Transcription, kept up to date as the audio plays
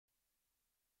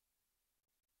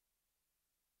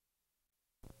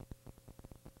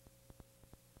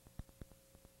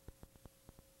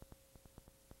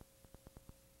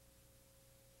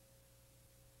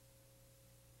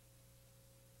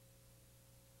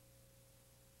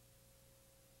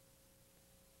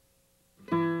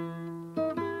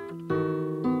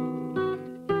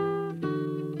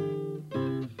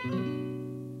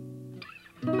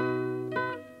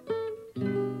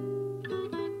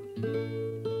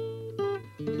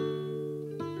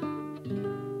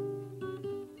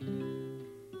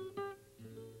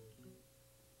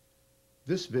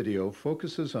This video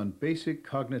focuses on basic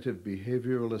cognitive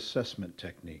behavioral assessment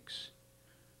techniques.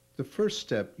 The first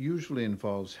step usually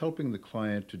involves helping the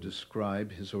client to describe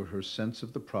his or her sense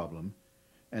of the problem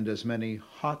and as many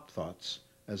hot thoughts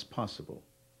as possible.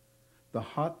 The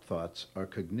hot thoughts are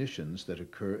cognitions that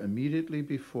occur immediately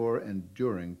before and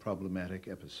during problematic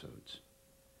episodes.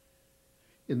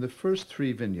 In the first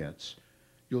 3 vignettes,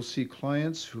 you'll see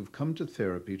clients who've come to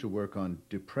therapy to work on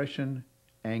depression,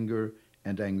 anger,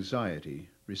 and anxiety,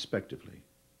 respectively.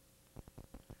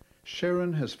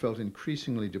 Sharon has felt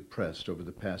increasingly depressed over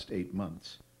the past 8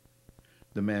 months.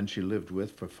 The man she lived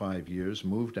with for 5 years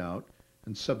moved out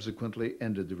and subsequently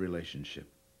ended the relationship.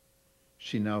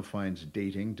 She now finds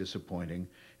dating disappointing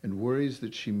and worries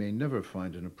that she may never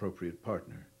find an appropriate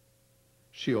partner.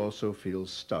 She also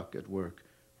feels stuck at work,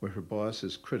 where her boss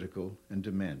is critical and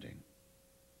demanding.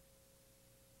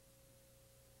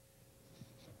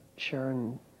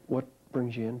 Sharon, what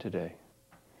brings you in today?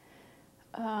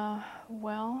 I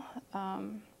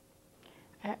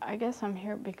guess I'm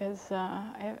here because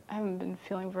I haven't been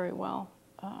feeling very well.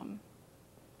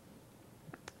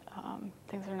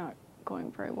 Things are not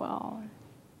going very well.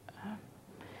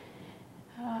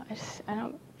 I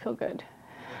don't feel good.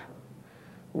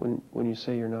 When you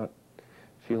say you're not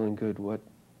feeling good, what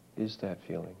is that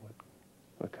feeling?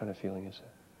 What kind of feeling is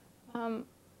that?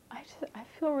 I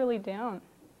feel really down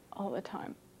all the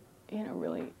time. You know,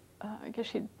 really. I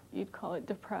guess you'd call it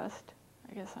depressed.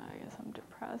 I guess I'm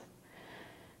depressed.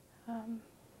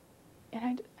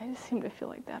 And I just seem to feel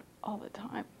like that all the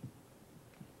time.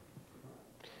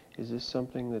 Is this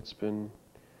something that's been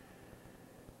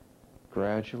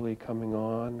gradually coming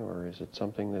on, or is it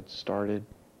something that started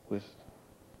with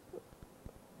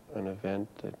an event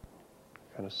that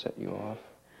kind of set you off?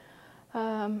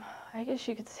 I guess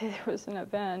you could say there was an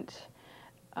event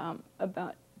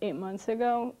about 8 months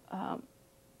ago.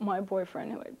 My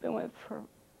boyfriend, who I'd been with for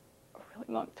a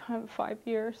really long time, 5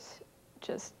 years,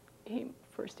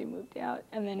 first he moved out,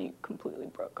 and then he completely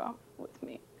broke off with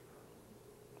me.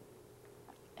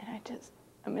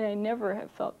 And I never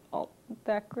have felt all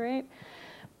that great,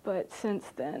 but since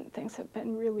then, things have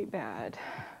been really bad.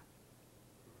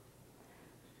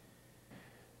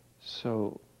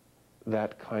 So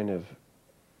that kind of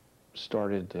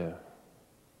started the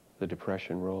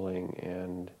depression rolling,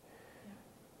 and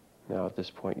now at this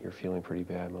point you're feeling pretty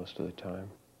bad most of the time?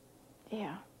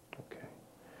 Yeah. Okay.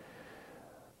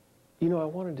 You know, I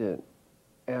wanted to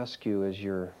ask you, as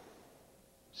you're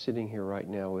sitting here right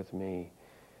now with me,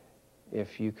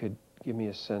 if you could give me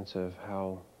a sense of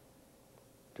how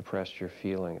depressed you're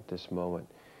feeling at this moment.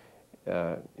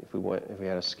 If we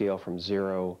had a scale from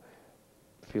 0,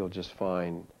 feel just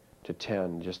fine, to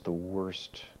 10, just the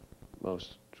worst,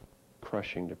 most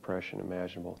crushing depression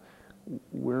imaginable,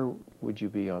 where would you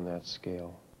be on that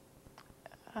scale?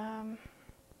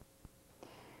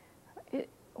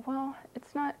 Well,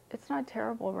 it's not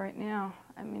terrible right now.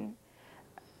 I mean,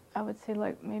 I would say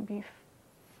like maybe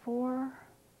 4.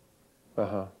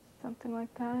 Something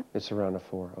like that. It's around a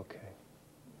 4, okay.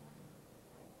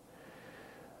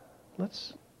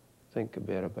 Let's think a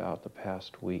bit about the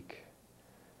past week.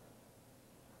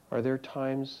 Are there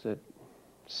times that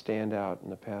stand out in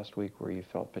the past week where you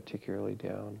felt particularly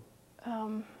down?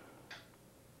 In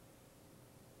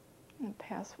the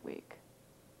past week.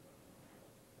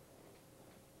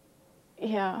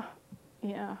 Yeah.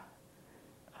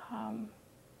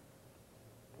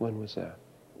 When was that?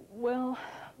 Well,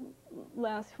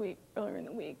 last week, earlier in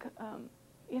the week,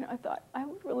 you know, I thought I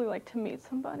would really like to meet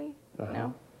somebody. You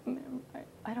know,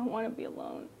 I don't want to be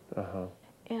alone.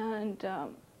 And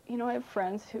you know, I have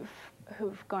friends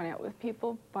who've gone out with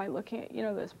people by looking at, you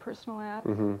know, those personal ads,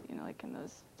 you know, like in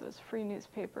those free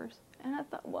newspapers. And I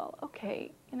thought, well,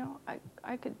 okay, you know,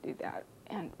 I could do that.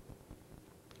 And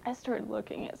I started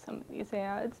looking at some of these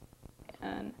ads,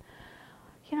 and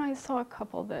you know, I saw a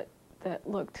couple that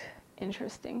looked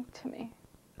interesting to me.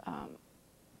 I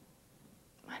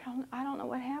don't know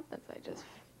what happens. I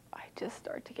just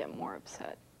start to get more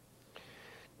upset.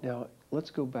 Now, let's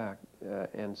go back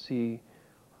and see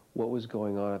what was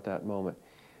going on at that moment.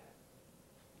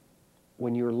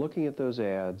 When you were looking at those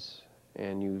ads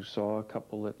and you saw a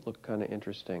couple that looked kind of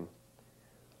interesting,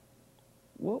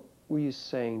 what were you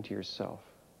saying to yourself?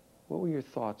 What were your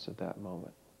thoughts at that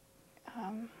moment?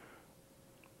 What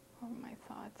were my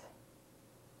thoughts?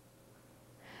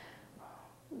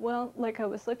 Well, like I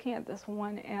was looking at this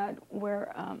one ad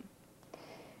where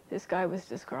this guy was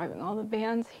describing all the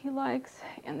bands he likes,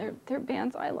 and they're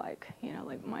bands I like. You know,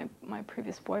 like my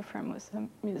previous boyfriend was a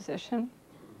musician,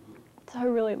 so I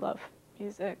really love,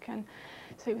 music, and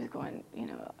so he was going, you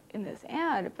know, in this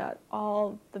ad about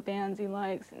all the bands he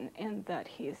likes, and that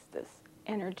he's this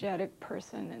energetic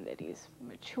person, and that he's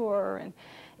mature and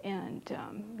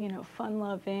you know,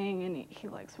 fun-loving, and he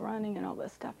likes running and all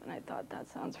this stuff. And I thought, that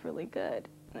sounds really good.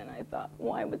 And then I thought,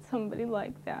 why would somebody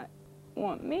like that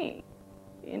want me?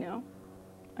 You know,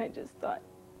 I just thought,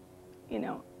 you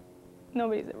know,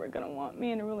 nobody's ever going to want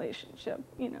me in a relationship.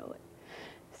 You know, like,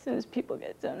 as soon as people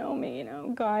get to know me, you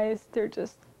know, guys, they're going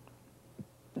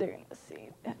to see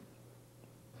it.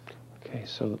 Okay,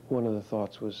 so one of the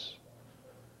thoughts was,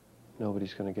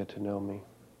 nobody's going to get to know me.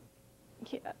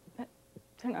 Yeah, but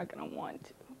they're not going to want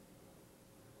to.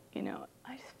 You know,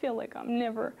 I just feel like I'm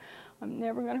never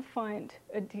going to find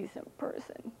a decent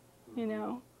person, you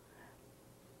know?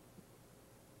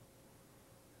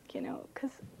 You know,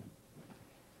 because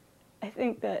I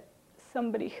think that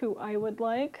somebody who I would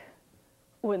like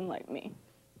wouldn't like me.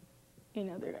 You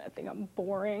know, they're going to think I'm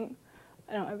boring.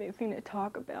 I don't have anything to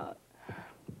talk about.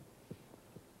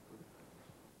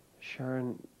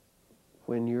 Sharon,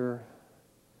 when you're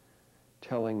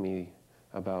telling me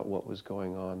about what was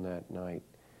going on that night,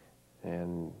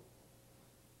 and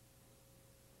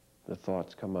the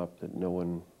thoughts come up that no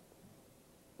one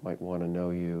might want to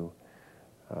know you,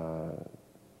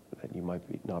 that you might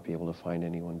not be able to find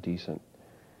anyone decent,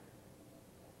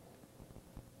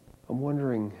 I'm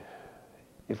wondering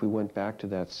if we went back to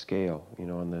that scale, you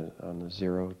know, on the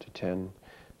 0 to 10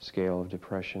 scale of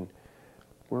depression,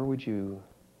 where would you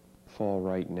fall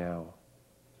right now?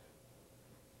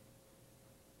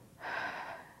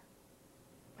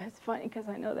 It's funny because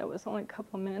I know that was only a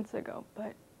couple of minutes ago,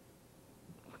 but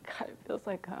God, it feels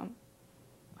like a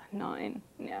 9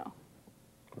 now.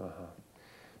 Uh-huh.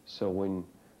 So when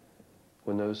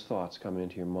those thoughts come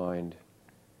into your mind,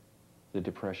 the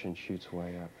depression shoots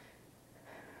way up.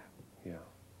 Yeah.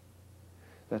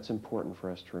 That's important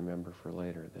for us to remember for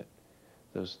later, that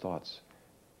those thoughts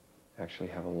actually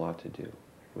have a lot to do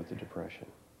with the depression.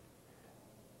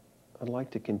 I'd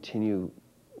like to continue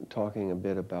talking a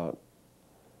bit about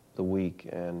the week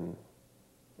and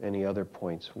any other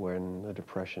points when the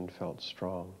depression felt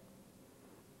strong.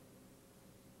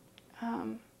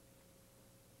 Well,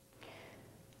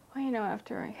 you know,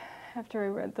 after I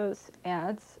read those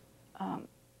ads,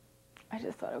 I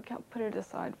just thought, okay, I'll put it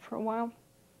aside for a while.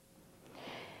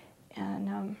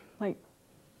 And like,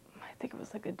 I think it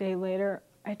was like a day later,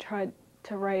 I tried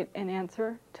to write an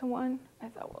answer to one. I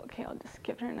thought, well, okay, I'll just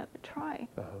give it another try.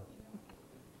 Uh-huh.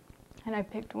 And I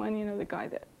picked one, you know, the guy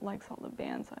that likes all the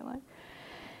bands I like.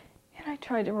 And I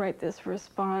tried to write this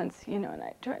response, you know, and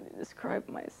I tried to describe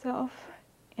myself.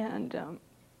 And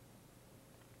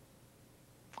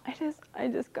I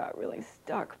just got really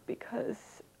stuck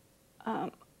because I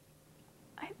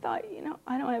thought, you know,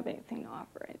 I don't have anything to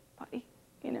offer anybody,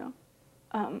 you know.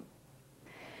 You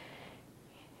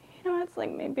know, it's like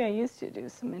maybe I used to do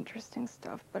some interesting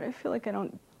stuff, but I feel like I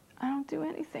don't do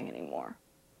anything anymore.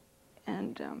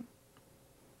 And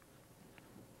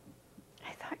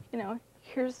I thought, you know,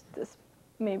 here's this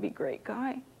maybe great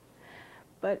guy,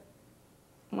 but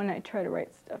when I try to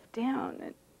write stuff down,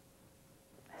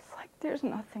 it's like there's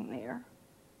nothing there,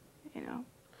 you know.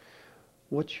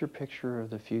 What's your picture of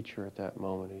the future at that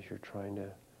moment as you're trying to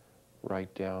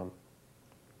write down?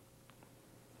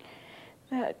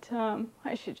 That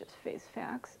I should just face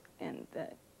facts, and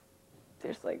that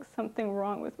there's like something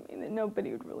wrong with me, that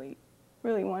nobody would really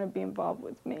want to be involved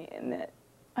with me, and that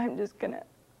I'm just gonna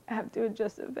have to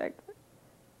adjust the fact that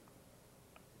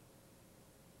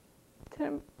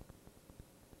I'm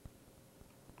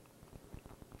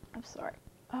sorry.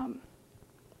 That I'm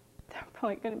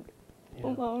probably gonna be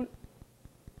alone.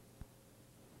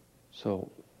 So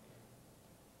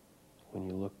when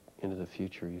you look into the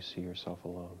future, you see yourself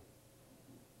alone.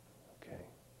 Okay.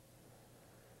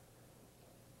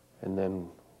 And then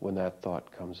when that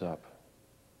thought comes up,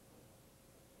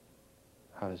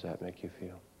 how does that make you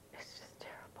feel? It's just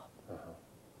terrible. Uh-huh.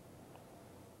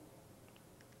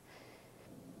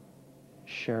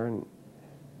 Sharon,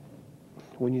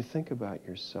 when you think about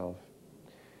yourself,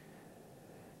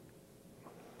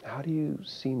 how do you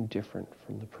seem different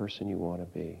from the person you want to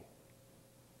be?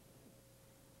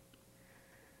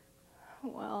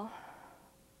 Well,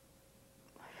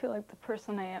 I feel like the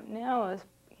person I am now is,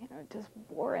 you know, just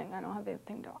boring. I don't have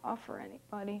anything to offer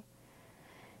anybody.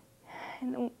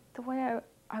 And the way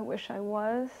I wish I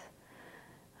was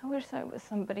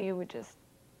somebody who would just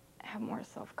have more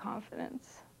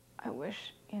self-confidence. I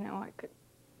wish, you know, I could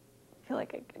feel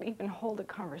like I could even hold a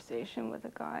conversation with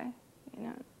a guy, you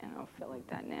know, and I don't feel like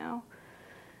that now.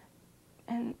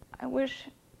 And I wish,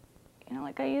 you know,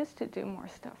 like I used to do more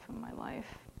stuff in my life.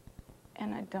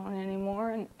 I don't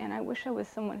anymore, and I wish I was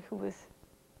someone who was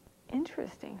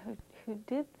interesting, who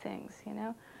did things, you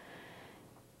know.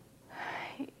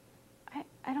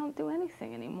 I don't do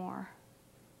anything anymore.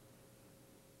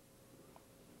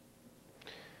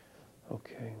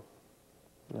 Okay,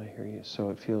 I hear you.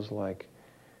 So it feels like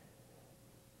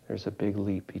there's a big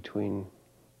leap between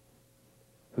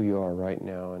who you are right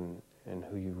now and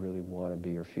who you really want to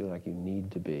be or feel like you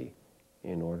need to be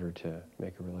in order to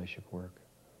make a relationship work.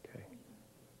 Okay.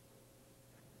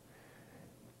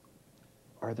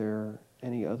 Are there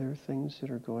any other things that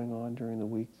are going on during the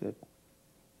week that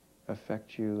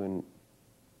affect you and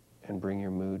bring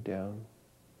your mood down?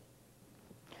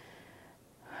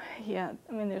 Yeah,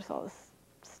 I mean, there's all this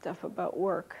stuff about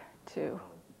work, too.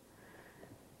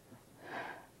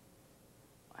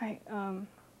 I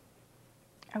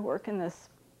work in this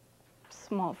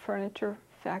small furniture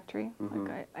factory. Mm-hmm.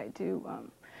 Like, I do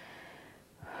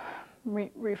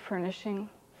refurnishing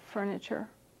furniture.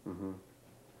 Mm-hmm.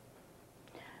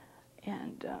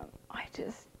 And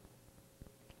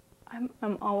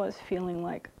I'm always feeling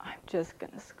like I'm just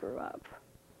going to screw up,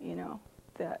 you know,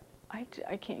 that I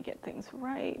can't get things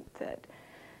right, that...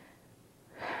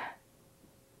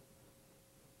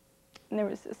 And there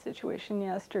was a situation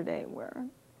yesterday where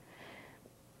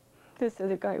this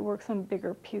other guy works on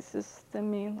bigger pieces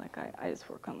than me. Like, I just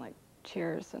work on, like,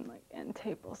 chairs and, like, end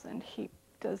tables, and he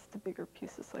does the bigger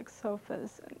pieces, like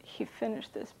sofas, and he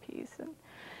finished this piece, and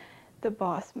the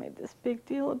boss made this big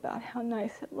deal about how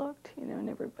nice it looked, you know, and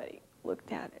everybody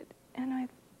looked at it. And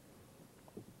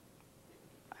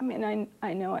I mean,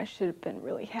 I know I should have been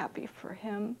really happy for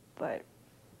him, but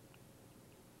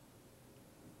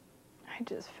I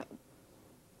just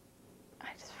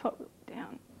felt really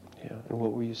down. Yeah, and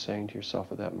what were you saying to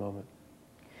yourself at that moment?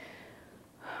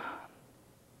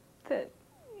 That,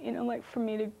 you know, like, for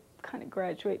me to kind of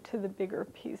graduate to the bigger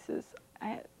pieces,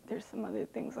 there's some other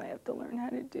things I have to learn how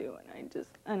to do, and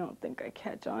I don't think I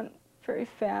catch on very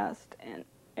fast, and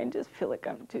I just feel like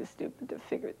I'm too stupid to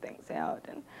figure things out,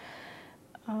 and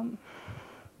I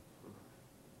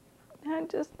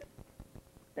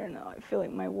don't know, I feel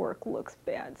like my work looks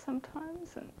bad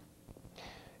sometimes.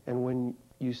 And when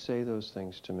you say those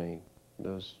things to me,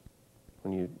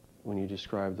 when you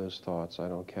describe those thoughts, I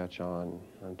don't catch on,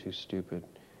 I'm too stupid,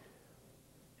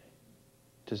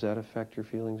 does that affect your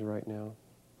feelings right now?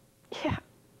 Yeah,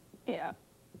 yeah.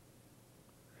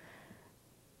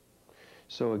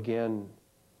 So again,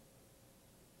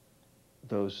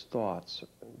 those thoughts,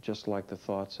 just like the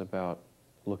thoughts about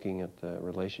looking at the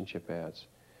relationship ads,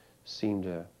 seem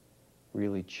to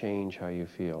really change how you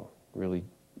feel, really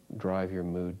drive your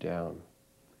mood down.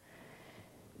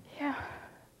 Yeah.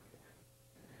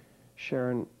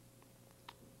 Sharon,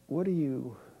 what are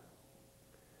you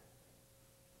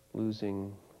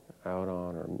losing out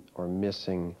on or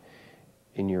missing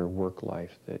in your work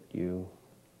life that you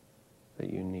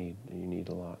need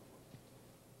a lot?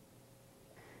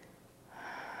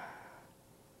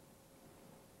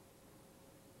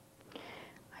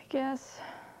 I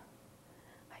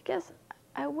guess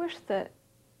I wish that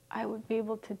I would be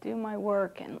able to do my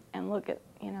work and look at,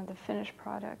 you know, the finished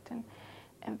product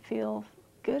and feel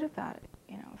good about it,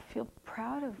 you know, feel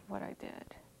proud of what I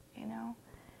did, you know.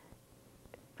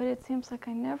 But it seems like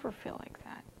I never feel like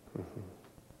that. Mm-hmm.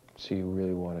 So you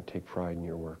really want to take pride in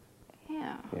your work?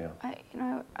 Yeah. Yeah.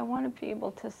 I want to be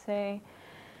able to say,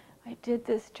 I did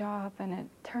this job and it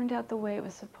turned out the way it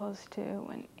was supposed to,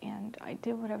 and I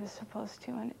did what I was supposed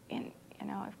to, and you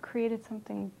know, I've created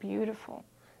something beautiful.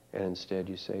 And instead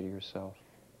you say to yourself,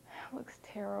 it looks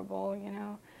terrible, you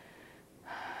know.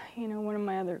 You know, one of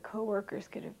my other coworkers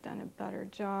could have done a better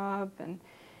job, and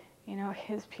you know,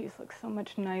 his piece looks so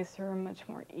much nicer, much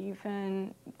more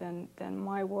even than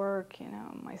my work, you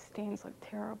know. My stains look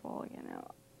terrible, you know,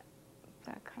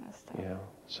 that kind of stuff. yeah.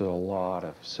 So a lot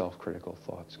of self-critical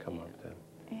thoughts come up then.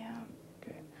 Yeah.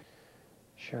 Okay.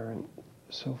 Sharon,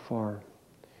 so far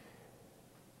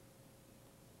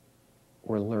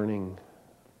we're learning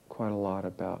quite a lot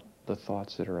about the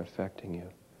thoughts that are affecting you,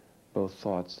 both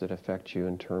thoughts that affect you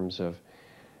in terms of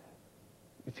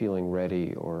feeling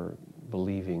ready or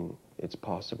believing it's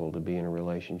possible to be in a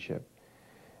relationship,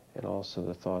 and also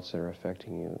the thoughts that are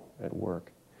affecting you at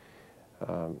work.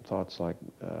 Thoughts like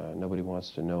nobody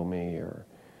wants to know me, or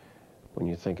when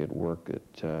you think at work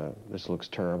that this looks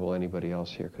terrible, anybody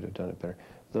else here could have done it better.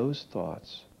 Those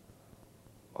thoughts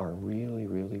are really,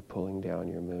 really pulling down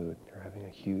your mood. They're having a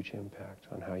huge impact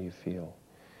on how you feel.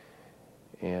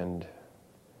 And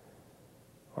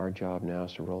our job now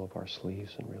is to roll up our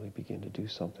sleeves and really begin to do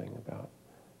something about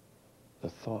the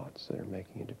thoughts that are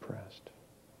making you depressed.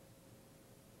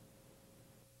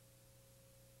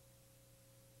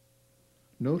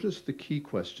 Notice the key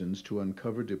questions to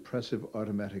uncover depressive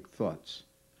automatic thoughts.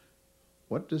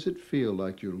 What does it feel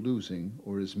like you're losing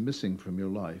or is missing from your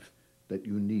life that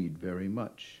you need very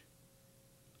much?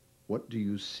 What do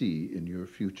you see in your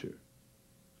future?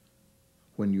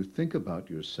 When you think about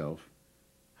yourself,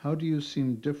 how do you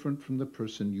seem different from the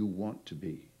person you want to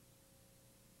be?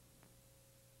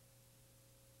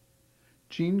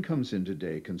 Jean comes in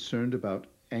today concerned about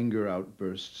anger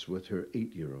outbursts with her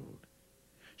 8-year-old.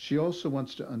 She also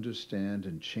wants to understand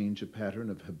and change a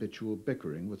pattern of habitual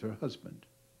bickering with her husband.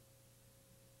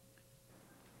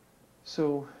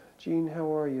 So, Jean,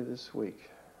 how are you this week?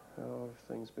 How have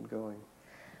things been going?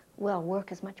 Well,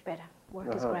 work is much better.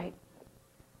 Work is great.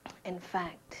 In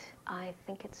fact, I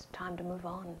think it's time to move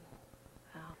on.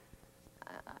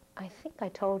 I think I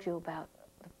told you about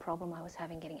the problem I was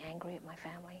having getting angry at my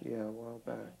family. Yeah, a while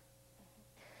back.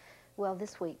 Well,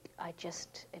 this week,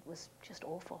 it was just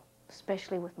awful,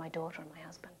 especially with my daughter and my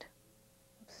husband.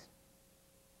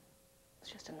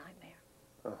 It's just a nightmare.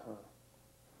 Uh-huh.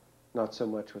 Not so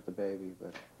much with the baby,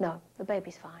 but... No, the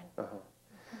baby's fine. Uh-huh.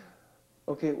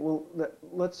 Okay, well,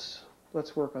 let's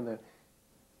work on that.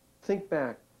 Think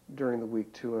back during the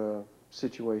week to a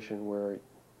situation where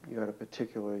you had a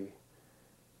particularly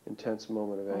intense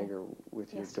moment of anger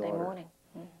with your daughter. Yesterday morning.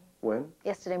 When?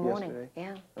 Yesterday morning. Yesterday?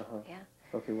 Yeah. Uh-huh. Yeah.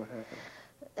 Okay, what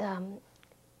happened?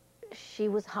 She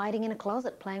was hiding in a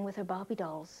closet playing with her Barbie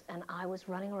dolls, and I was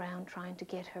running around trying to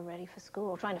get her ready for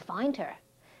school, trying to find her.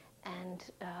 And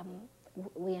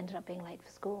we ended up being late for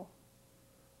school.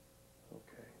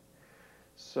 Okay.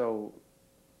 So,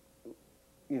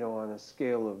 you know, on a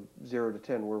scale of 0 to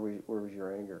 10, where was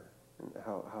your anger? And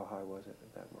how high was it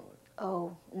at that moment?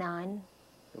 Oh, 9.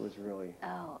 It was really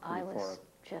I was far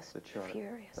just the chart.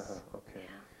 furious. Okay.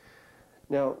 Yeah.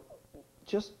 Now,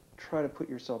 just try to put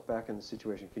yourself back in the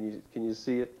situation. Can you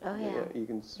see it? Oh, yeah. You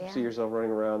can see yourself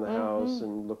running around the house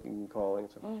and looking and calling.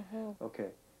 Okay.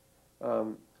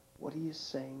 What are you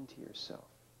saying to yourself?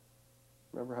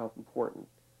 Remember how important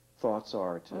thoughts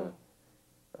are to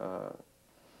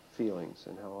feelings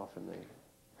and how often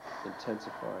they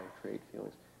intensify and create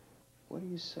feelings. What are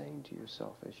you saying to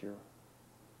yourself as you're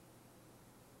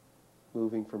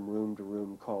moving from room to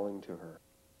room, calling to her?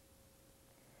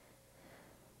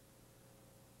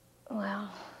 Well,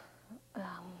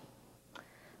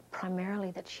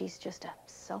 primarily that she's just a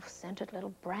self-centered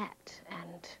little brat,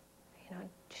 and, you know,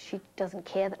 she doesn't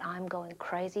care that I'm going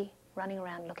crazy, running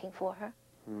around looking for her.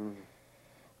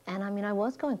 And, I mean, I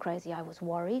was going crazy. I was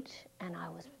worried, and I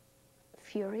was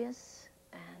furious,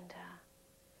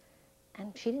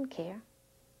 and she didn't care.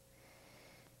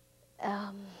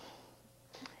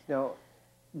 Now,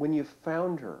 when you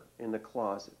found her in the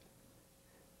closet,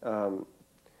 how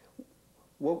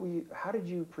did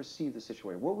you perceive the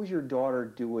situation? What was your daughter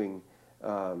doing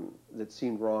that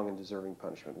seemed wrong and deserving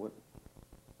punishment?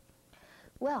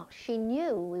 Well, she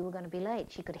knew we were going to be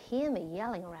late. She could hear me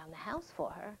yelling around the house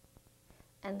for her,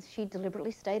 and she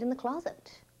deliberately stayed in the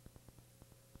closet.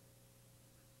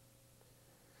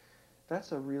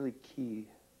 That's a really key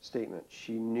statement.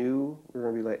 She knew we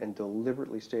were going to be late and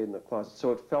deliberately stayed in the closet.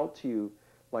 So it felt to you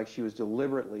like she was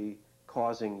deliberately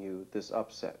causing you this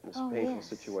upset, this painful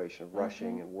situation of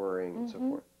rushing and worrying and so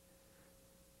forth.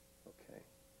 Okay.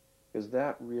 Because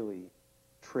that really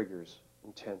triggers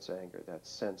intense anger, that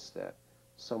sense that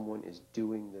someone is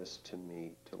doing this to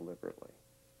me deliberately.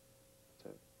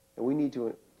 And we need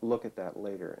to look at that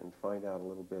later and find out a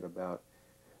little bit about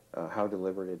how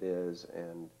deliberate it is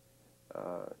and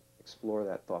explore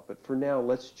that thought. But for now,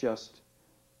 let's just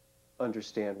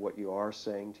understand what you are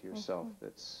saying to yourself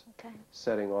that's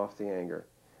setting off the anger.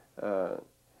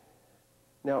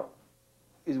 Now,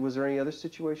 was there any other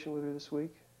situation with her this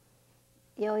week?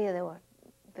 Oh, yeah, there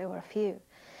were a few.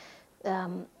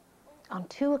 On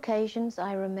 2 occasions,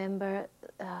 I remember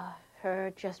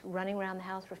her just running around the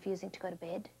house refusing to go to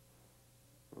bed.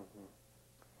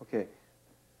 Okay.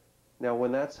 Now,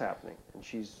 when that's happening, and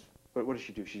what does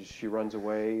she do? She runs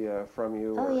away from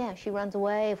you? Oh, yeah, she runs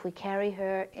away. If we carry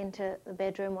her into the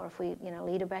bedroom, or if we, you know,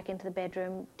 lead her back into the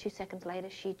bedroom, 2 seconds later,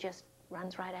 she just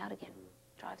runs right out again.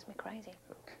 Drives me crazy.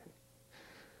 Okay.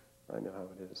 I know how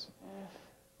it is.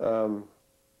 And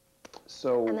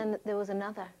then there was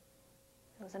another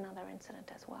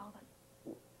incident as well.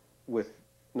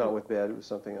 Not with bed, it was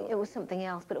something else? It was something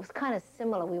else, but it was kind of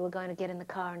similar. We were going to get in the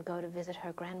car and go to visit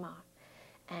her grandma,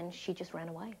 and she just ran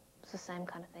away. It's the same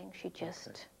kind of thing. She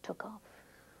just took off.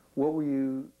 What were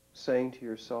you saying to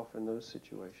yourself in those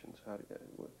situations?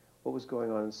 What was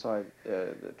going on inside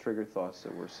the trigger thoughts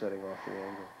that were setting off the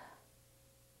anger?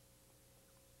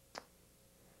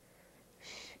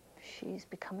 She's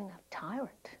becoming a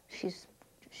tyrant. She's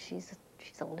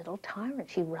she's a little tyrant.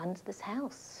 She runs this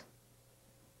house.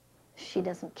 She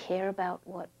doesn't care about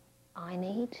what I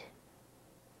need.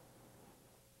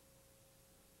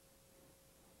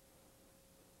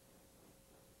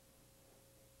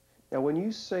 Now, when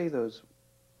you say those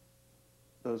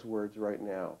words right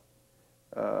now,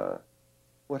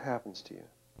 what happens to you?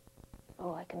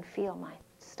 Oh, I can feel my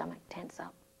stomach tense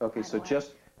up. Okay, right so away.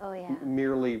 just Oh, yeah.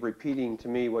 merely repeating to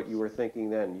me what you were thinking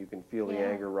then, you can feel the Yeah.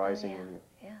 anger rising oh, yeah. in you.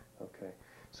 Yeah. Okay.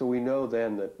 So we know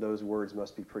then that those words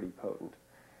must be pretty potent.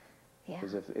 Yeah.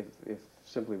 Because if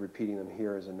simply repeating them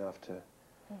here is enough to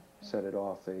set it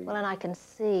off, they... Well, and I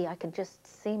could just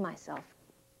see myself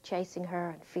chasing her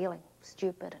and feeling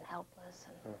stupid and helpless.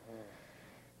 And,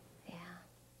 yeah.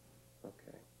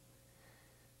 Okay.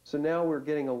 So now we're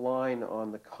getting a line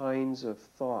on the kinds of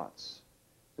thoughts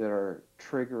that are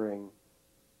triggering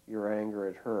your anger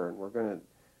at her, and we're going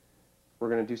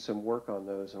to do some work on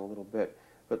those in a little bit.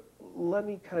 But let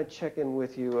me kind of check in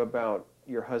with you about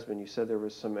your husband. You said there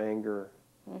was some anger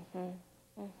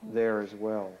there as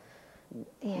well.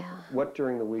 Yeah. What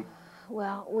during the week?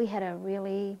 Well, we had a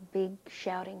really big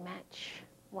shouting match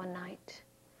one night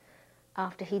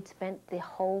after he'd spent the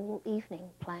whole evening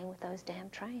playing with those damn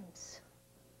trains.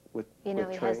 With You know,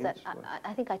 with he trains? has that,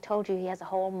 I think I told you, he has a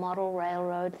whole model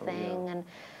railroad thing, yeah. and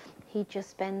he just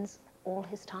spends all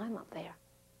his time up there.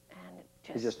 And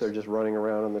it just... They're just running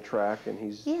around on the track, and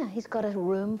he's... Yeah, he's got a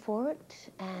room for it,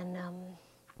 and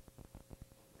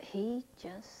he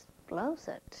just blows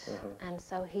it. And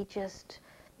so he just,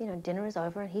 you know, dinner is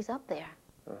over and he's up there.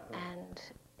 And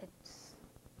it's,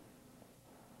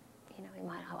 you know,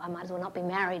 I might as well not be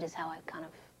married is how I kind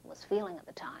of was feeling at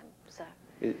the time, so.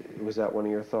 Was that one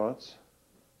of your thoughts?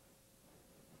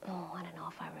 Oh, I don't know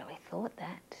if I really thought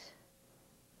that.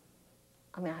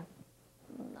 I mean,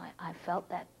 I felt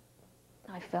that.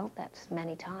 I felt that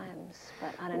many times,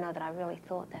 but I don't know that I really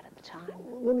thought that at the time.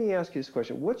 Let me ask you this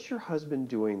question. What's your husband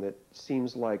doing that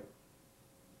seems like,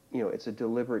 you know, it's a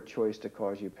deliberate choice to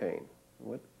cause you pain?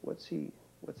 What's he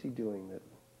doing that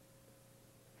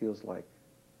feels like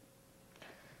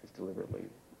it's deliberately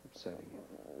upsetting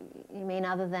you? You mean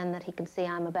other than that he can see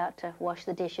I'm about to wash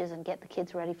the dishes and get the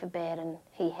kids ready for bed and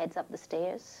he heads up the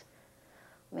stairs?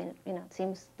 I mean, you know, it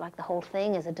seems like the whole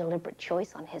thing is a deliberate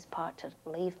choice on his part to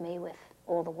leave me with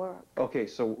all the work. Okay,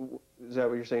 so is that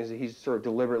what you're saying? Is that he's sort of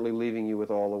deliberately leaving you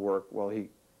with all the work while he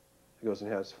goes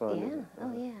and has fun? Yeah,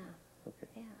 oh yeah. Okay.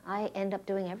 Yeah, I end up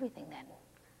doing everything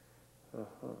then.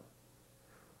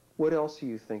 What else are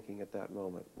you thinking at that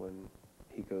moment when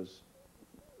he goes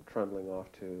trundling off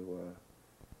to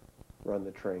run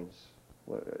the trains?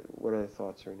 What other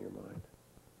thoughts are in your mind?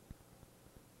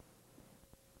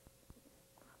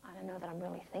 I don't know that I'm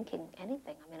really thinking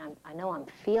anything. I mean, I know I'm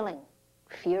feeling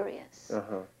furious.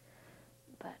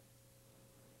 But...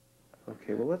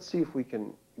 Okay, well, let's see if we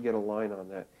can get a line on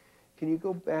that. Can you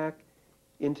go back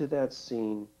into that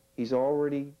scene? He's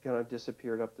already kind of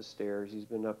disappeared up the stairs. He's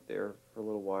been up there for a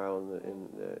little while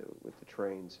with the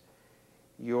trains.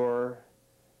 You're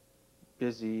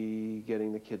busy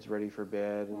getting the kids ready for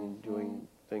bed and doing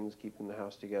things, keeping the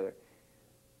house together.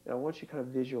 Now, I want you to kind of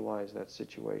visualize that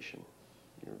situation.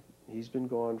 He's been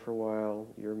gone for a while.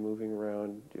 You're moving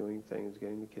around, doing things,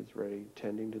 getting the kids ready,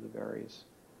 tending to the various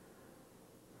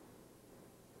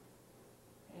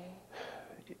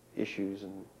issues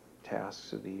and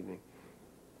tasks of the evening.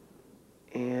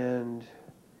 And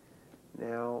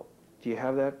now, do you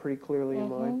have that pretty clearly in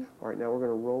mind? All right, now we're going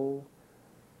to roll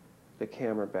the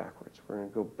camera backwards. We're going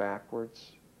to go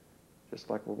backwards, just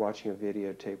like we're watching a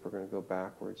videotape. We're going to go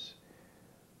backwards,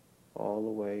 all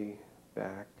the way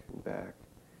back and back,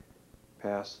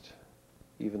 past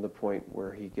even the point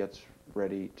where he gets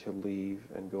ready to leave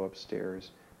and go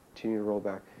upstairs. Continue to roll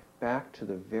back to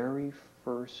the very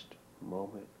first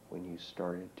moment when you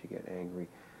started to get angry,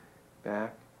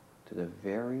 back to the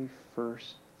very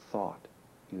first thought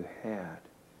you had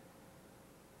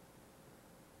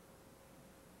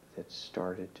that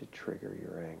started to trigger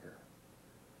your anger.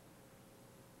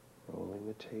 Rolling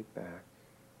the tape back,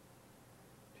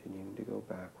 continuing to go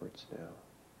backwards now.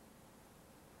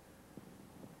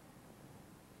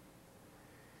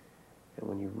 And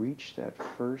when you reach that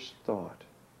first thought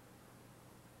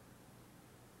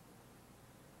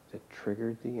that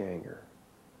triggered the anger,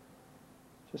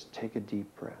 just take a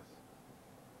deep breath.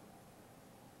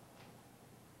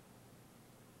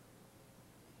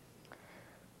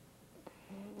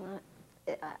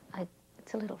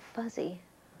 It's a little fuzzy,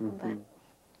 but...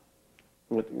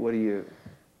 What are you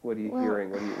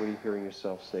hearing? What are you hearing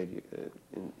yourself say to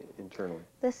you, internally?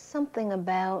 There's something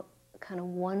about kind of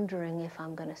wondering if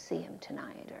I'm going to see him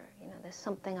tonight, or, you know, there's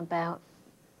something about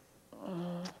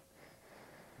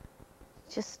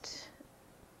just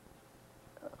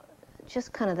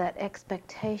kind of that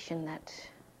expectation that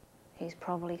he's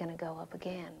probably going to go up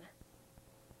again.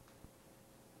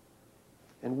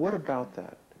 And what about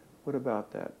that? What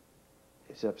about that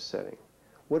is upsetting?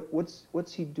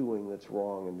 What's he doing that's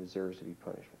wrong and deserves to be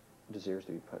punished?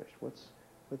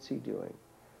 What's he doing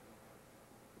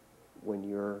when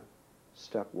you're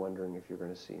stuck wondering if you're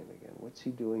going to see him again? What's he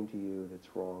doing to you that's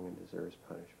wrong and deserves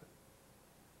punishment?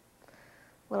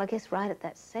 Well, I guess right at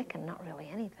that second, not really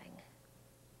anything.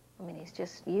 I mean, he's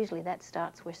just, usually that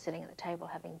starts, we're sitting at the table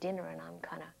having dinner and I'm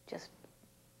kind of just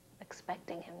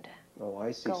expecting him to. Oh,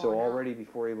 I see. Go So on already up.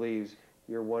 before he leaves,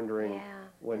 you're wondering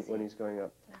when he's going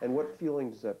up. And what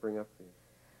feeling does that bring up for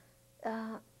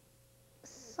you?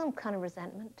 Some kind of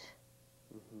resentment.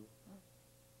 Mm-hmm.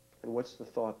 And what's the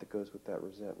thought that goes with that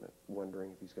resentment?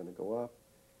 Wondering if he's going to go up,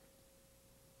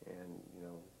 and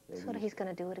maybe Sort of he's going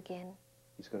to do it again.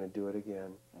 He's going to do it again.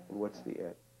 Mm-hmm. And what's the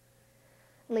it?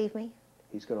 Leave me.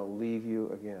 He's going to leave you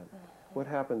again. Mm-hmm. What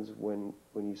happens when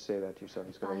you say that to yourself?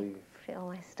 He's going to leave you. I feel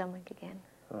my stomach again.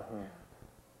 Uh-huh.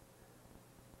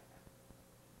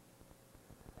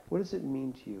 What does it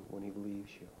mean to you when he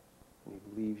leaves you? When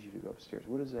he leaves you to go upstairs,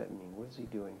 what does that mean? What is he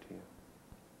doing to you?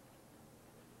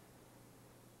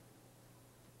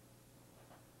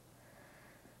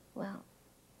 Well,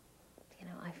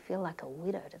 I feel like a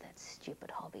widow to that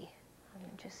stupid hobby. I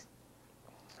mean,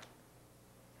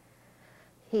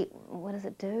 what does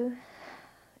it do?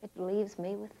 It leaves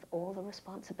me with all the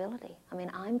responsibility. I mean,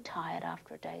 I'm tired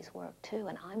after a day's work too,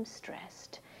 and I'm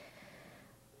stressed.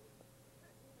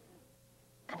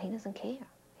 And he doesn't care.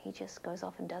 He just goes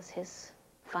off and does his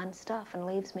fun stuff and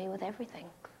leaves me with everything.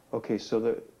 Okay, so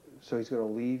he's going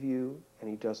to leave you and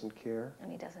he doesn't care?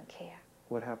 And he doesn't care.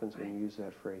 What happens when you use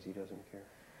that phrase, he doesn't care?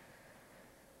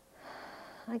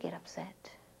 I get upset.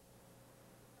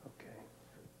 Okay.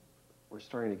 We're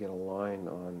starting to get a line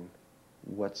on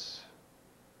what's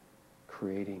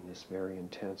creating this very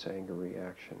intense anger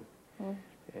reaction. Mm.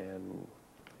 And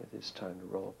it is time to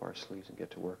roll up our sleeves and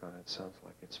get to work on it. It sounds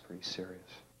like it's pretty serious.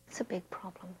 It's a big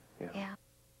problem. Yeah.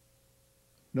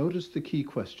 Notice the key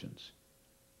questions.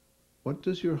 What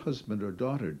does your husband or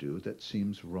daughter do that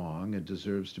seems wrong and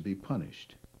deserves to be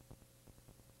punished?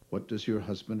 What does your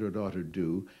husband or daughter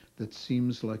do that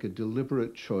seems like a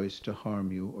deliberate choice to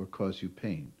harm you or cause you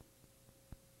pain?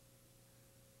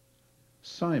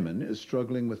 Simon is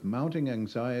struggling with mounting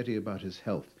anxiety about his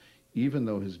health, even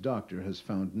though his doctor has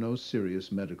found no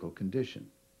serious medical condition.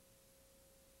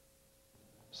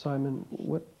 Simon,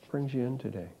 what brings you in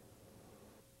today?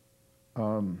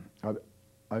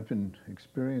 I've been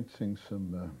experiencing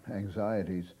some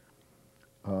anxieties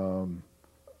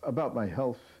about my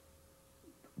health,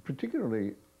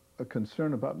 particularly a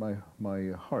concern about my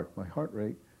heart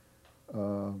rate,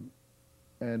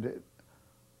 and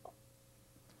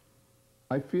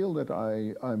I feel that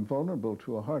I'm vulnerable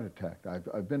to a heart attack.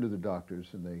 I've been to the doctors,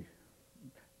 and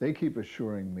they keep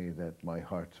assuring me that my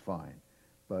heart's fine,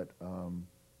 but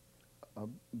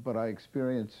I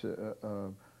experience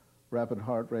rapid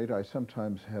heart rate. I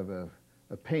sometimes have a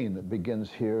pain that begins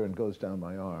here and goes down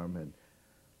my arm, and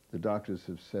the doctors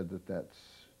have said that that's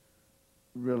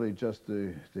really just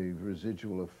the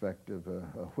residual effect of a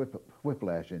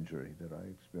whiplash injury that I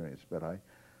experienced. But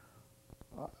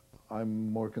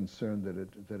I'm more concerned that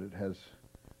it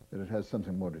has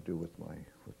something more to do with my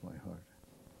heart.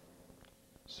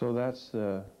 So that's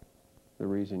the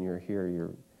reason you're here.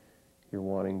 You're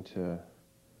wanting to.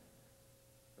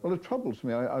 Well, it troubles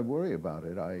me. I worry about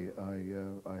it. I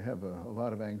have a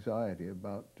lot of anxiety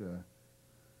about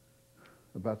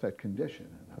that condition,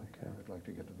 and okay. I would like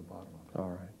to get to the bottom of it. All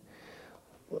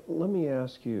right. Let me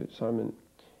ask you, Simon,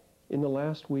 in the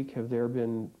last week, have there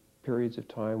been periods of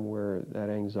time where that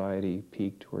anxiety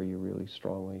peaked, where you really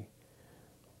strongly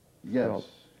felt?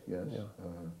 Yes.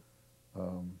 Yeah.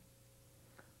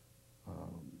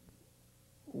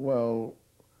 Well,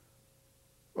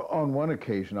 on one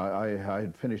occasion, I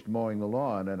had finished mowing the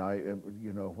lawn, and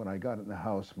when I got in the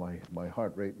house, my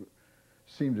heart rate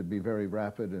seemed to be very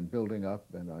rapid and building up,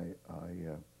 and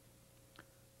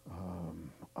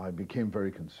I became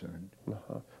very concerned.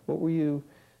 Uh-huh. What were you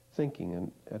thinking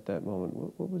at that moment?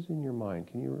 What was in your mind?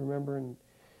 Can you remember and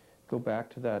go back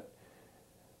to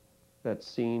that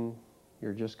scene?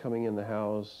 You're just coming in the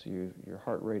house. Your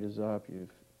heart rate is up. You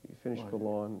finished the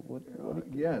lawn.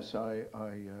 Yes,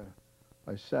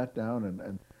 I sat down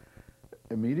and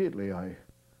immediately I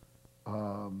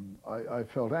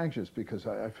felt anxious because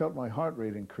I felt my heart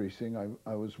rate increasing.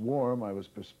 I was warm. I was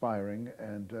perspiring,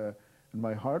 and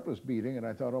my heart was beating. And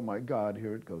I thought, oh my God,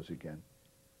 here it goes again.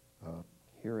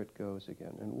 Here it goes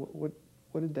again. And what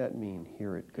What did that mean?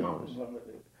 Here it goes.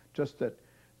 Just that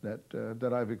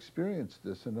I've experienced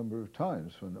this a number of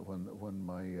times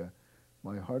when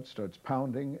my heart starts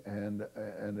pounding and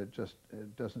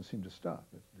it doesn't seem to stop.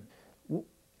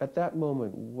 At that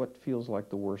moment, what feels like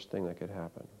the worst thing that could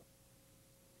happen?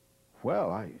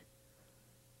 Well,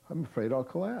 I'm afraid I'll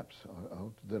collapse.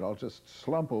 That I'll just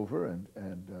slump over and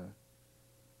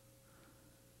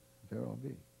there I'll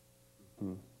be.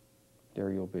 Hmm.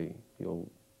 There you'll be. You'll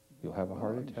have a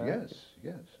heart attack? Yes,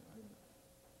 yes.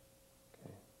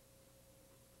 Okay.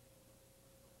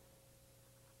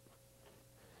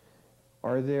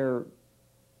 Are there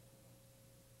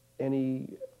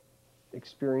any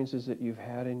experiences that you've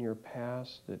had in your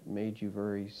past that made you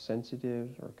very sensitive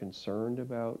or concerned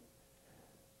about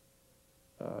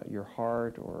your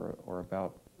heart or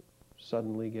about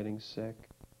suddenly getting sick?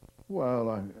 Well,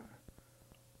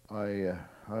 I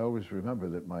always remember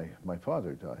that my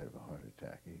father died of a heart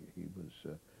attack. He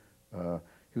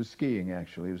was skiing,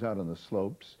 actually. He was out on the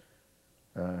slopes.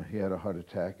 He had a heart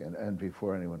attack, and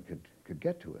before anyone could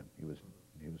get to him, he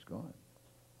was gone.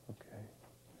 Okay.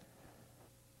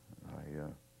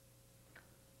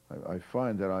 I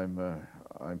find that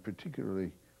I'm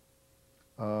particularly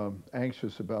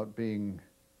anxious about being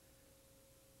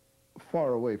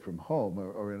far away from home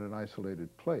or in an isolated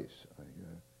place.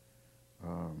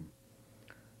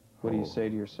 What do you say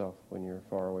to yourself when you're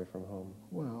far away from home?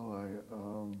 Well,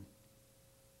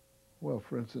 well,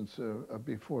 for instance,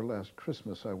 before last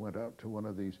Christmas, I went out to one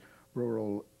of these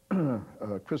rural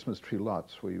Christmas tree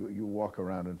lots where you walk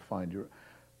around and find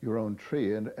your own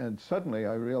tree, and suddenly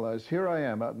I realized here I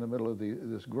am out in the middle of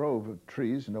this grove of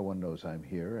trees. No one knows I'm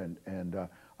here, and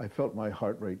I felt my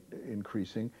heart rate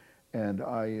increasing, and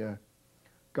I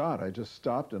just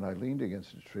stopped and I leaned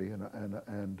against a tree, and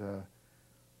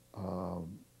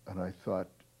I thought,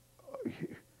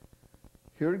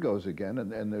 here it goes again,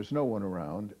 and there's no one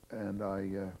around, and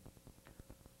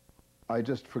I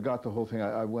just forgot the whole thing.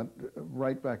 I went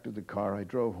right back to the car. I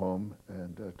drove home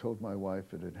and told my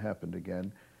wife it had happened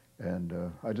again, and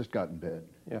I just got in bed.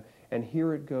 Yeah, and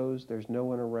here it goes, there's no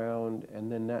one around,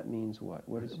 and then that means what?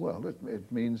 What is? Well,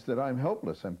 it means that I'm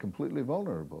helpless. I'm completely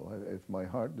vulnerable. If my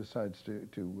heart decides to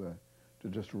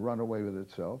just run away with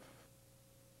itself,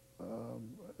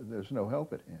 there's no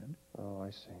help at hand. Oh, I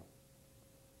see.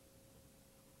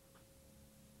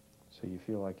 So you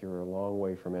feel like you're a long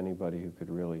way from anybody who could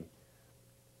really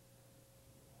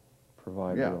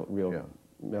provide real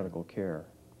medical care.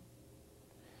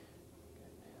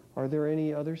 Are there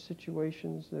any other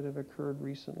situations that have occurred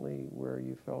recently where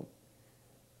you felt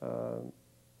a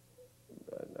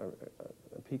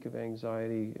peak of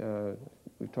anxiety?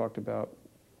 We've talked about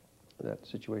that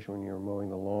situation when you were mowing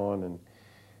the lawn and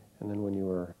then when you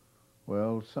were...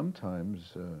 Well,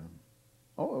 sometimes,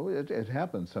 it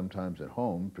happens sometimes at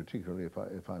home, particularly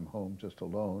if I'm home just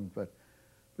alone, but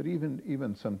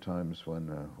even sometimes when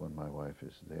my wife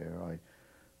is there,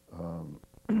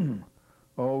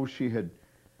 she had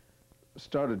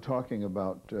started talking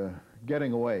about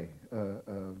getting away,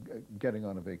 getting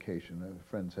on a vacation.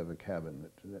 Friends have a cabin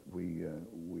that we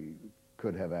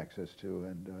could have access to,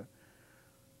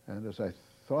 and as I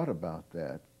thought about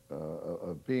that,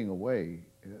 of being away,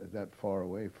 that far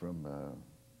away from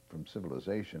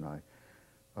civilization,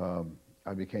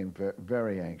 I became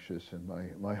very anxious, and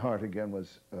my heart again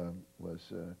was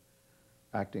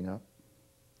acting up,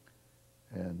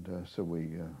 and so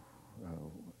we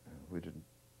didn't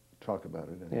talk about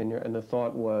it anymore. And the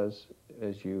thought was,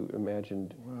 as you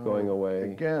imagined going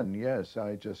away... Again, yes,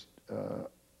 I just...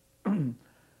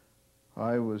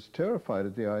 I was terrified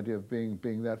at the idea of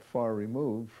being that far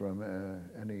removed from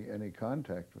any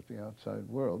contact with the outside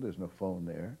world. There's no phone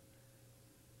there.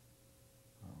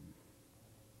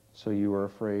 So you were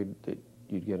afraid that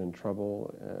you'd get in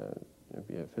trouble, there'd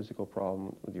be a physical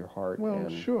problem with your heart? Well,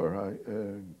 sure.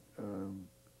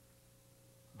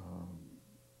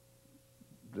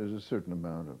 There's a certain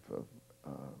amount of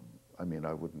I mean,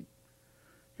 I wouldn't...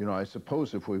 You know, I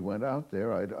suppose if we went out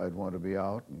there, I'd want to be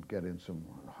out and get in some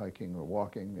hiking or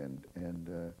walking,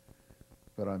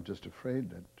 but I'm just afraid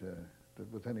that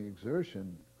with any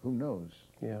exertion, who knows?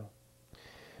 Yeah.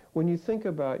 When you think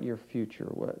about your future,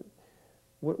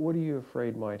 what are you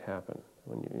afraid might happen?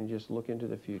 When you just look into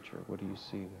the future, what do you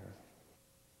see there?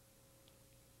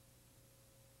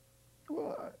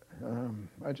 Well,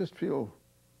 I just feel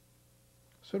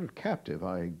sort of captive.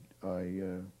 I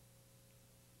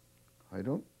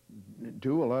don't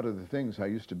do a lot of the things I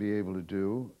used to be able to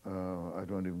do. I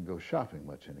don't even go shopping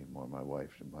much anymore. My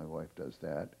wife does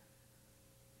that. It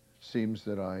seems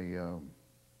that I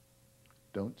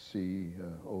don't see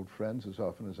old friends as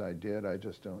often as I did. I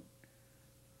just don't.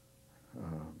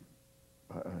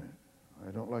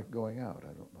 I don't like going out.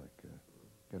 I don't like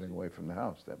getting away from the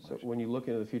house that much. So when you look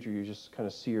into the future, you just kind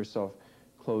of see yourself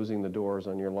closing the doors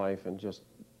on your life and just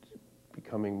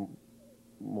becoming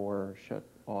more shut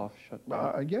off, shut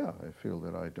down? Yeah, I feel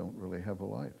that I don't really have a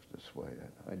life this way.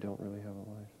 I don't really have a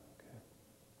life. Okay.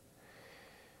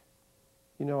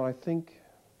 You know, I think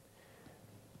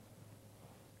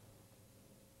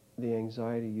the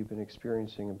anxiety you've been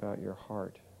experiencing about your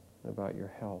heart, about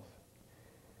your health,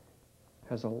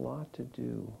 has a lot to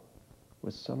do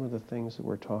with some of the things that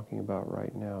we're talking about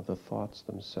right now, the thoughts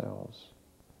themselves.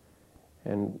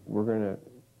 And we're going to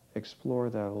explore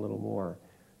that a little more.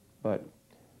 But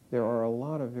there are a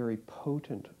lot of very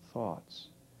potent thoughts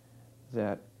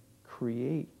that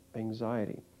create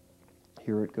anxiety.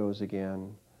 Here it goes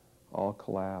again, I'll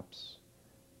collapse,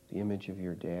 the image of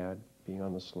your dad being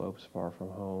on the slopes far from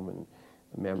home and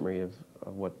the memory of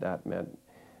what that meant.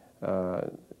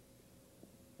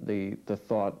 The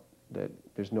thought that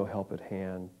there's no help at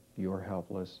hand, you're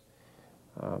helpless,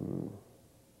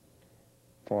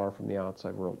 far from the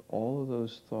outside world. All of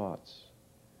those thoughts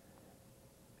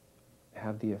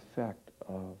have the effect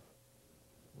of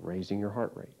raising your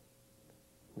heart rate,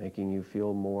 making you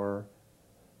feel more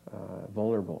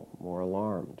vulnerable, more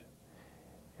alarmed.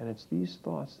 And it's these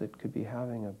thoughts that could be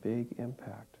having a big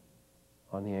impact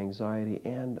on the anxiety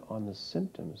and on the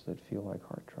symptoms that feel like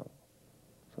heart trouble.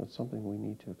 So it's something we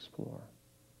need to explore.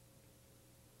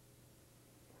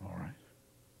 All right.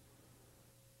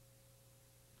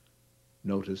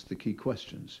 Notice the key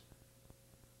questions.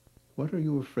 What are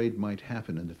you afraid might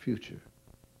happen in the future?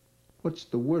 What's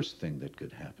the worst thing that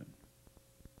could happen?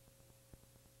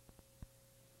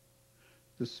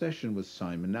 The session with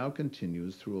Simon now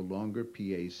continues through a longer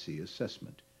PAC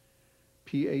assessment.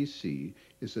 PAC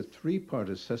is a three-part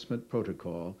assessment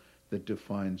protocol that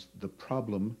defines the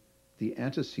problem, the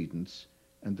antecedents,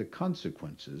 and the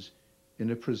consequences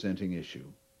in a presenting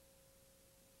issue.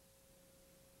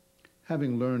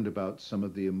 Having learned about some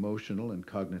of the emotional and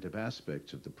cognitive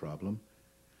aspects of the problem,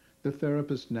 the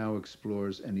therapist now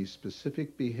explores any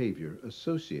specific behavior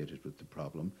associated with the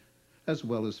problem, as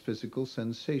well as physical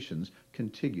sensations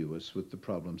contiguous with the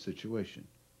problem situation.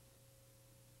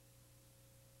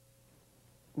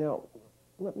 Now,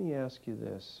 let me ask you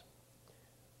this.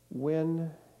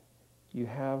 When you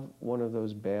have one of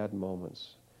those bad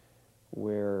moments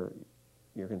where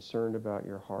you're concerned about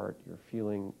your heart, you're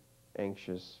feeling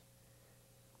anxious,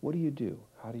 what do you do?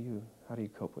 How do you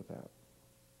cope with that?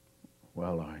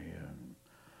 Well,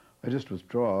 I just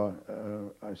withdraw.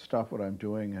 I stop what I'm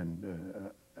doing,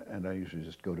 and I usually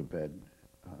just go to bed.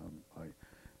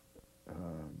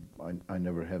 I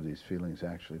never have these feelings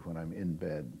actually when I'm in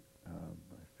bed. I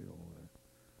feel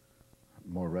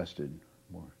more rested,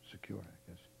 more secure,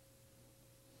 I guess.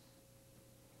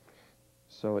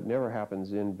 So it never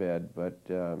happens in bed, but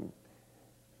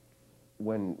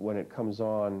when it comes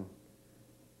on,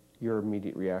 your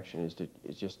immediate reaction is to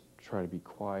just try to be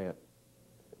quiet.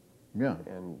 Yeah.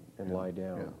 And lie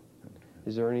down. Yeah.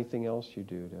 Is there anything else you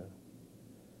do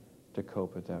to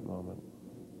cope at that moment?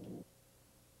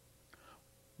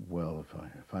 Well,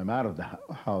 if I'm out of the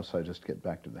house, I just get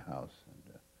back to the house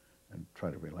and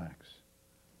try to relax.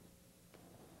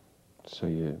 So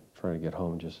you try to get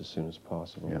home just as soon as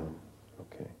possible? Yeah.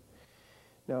 Okay.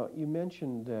 Now, you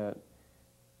mentioned that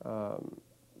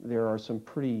there are some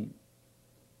pretty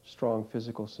strong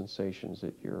physical sensations,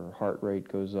 that your heart rate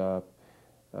goes up,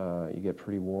 you get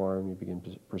pretty warm, you begin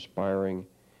perspiring.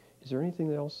 Is there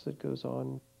anything else that goes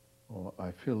on? Well, I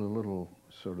feel a little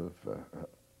sort of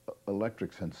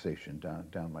electric sensation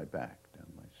down my back, down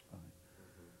my spine.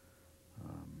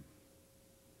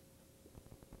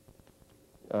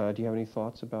 Do you have any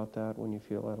thoughts about that when you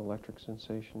feel that electric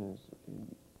sensation? Is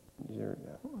there?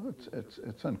 Well,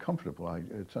 it's uncomfortable.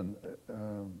 It's a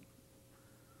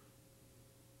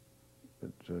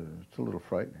little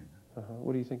frightening.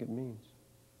 What do you think it means?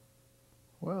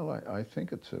 Well, I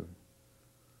think it's a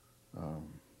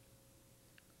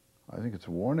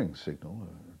warning signal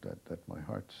that my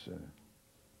heart's.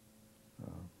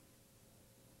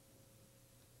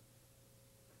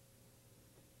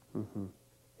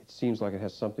 It seems like it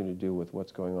has something to do with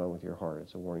what's going on with your heart.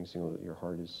 It's a warning signal that your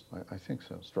heart is. I think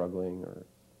so. Struggling or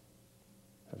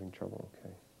having trouble.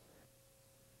 Okay.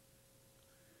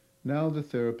 Now the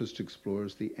therapist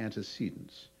explores the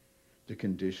antecedents, the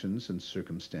conditions and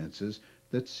circumstances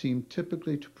that seem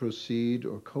typically to proceed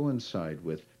or coincide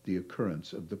with the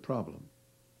occurrence of the problem.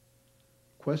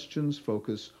 Questions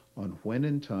focus on when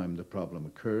in time the problem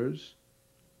occurs,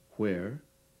 where,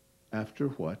 after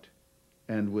what,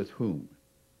 and with whom.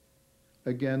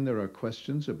 Again, there are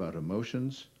questions about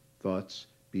emotions, thoughts,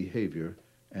 behavior,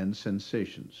 and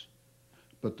sensations.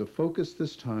 But the focus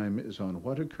this time is on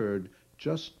what occurred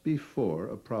just before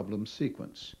a problem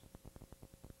sequence.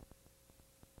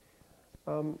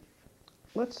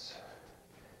 Let's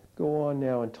go on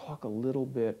now and talk a little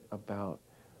bit about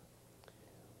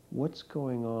what's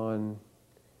going on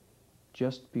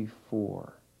just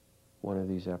before one of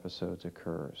these episodes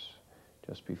occurs,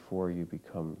 just before you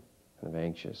become kind of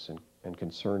anxious and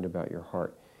concerned about your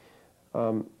heart.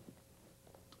 I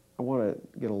want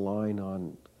to get a line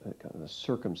on kind of the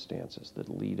circumstances that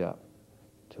lead up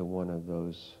to one of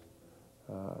those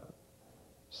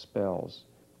spells.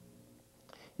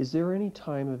 Is there any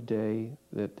time of day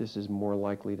that this is more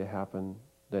likely to happen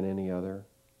than any other?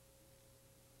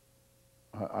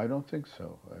 I don't think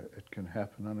so. It can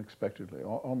happen unexpectedly,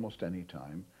 almost any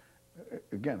time.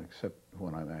 Again, except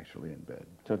when I'm actually in bed.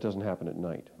 So it doesn't happen at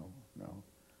night? No.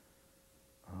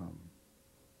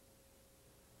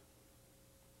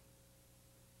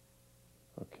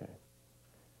 Okay.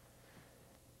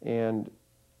 And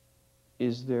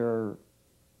is there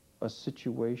a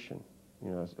situation,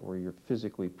 where you're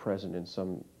physically present in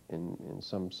some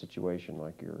situation,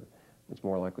 like it's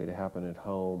more likely to happen at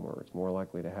home, or it's more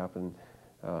likely to happen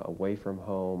away from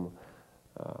home,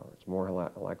 or it's more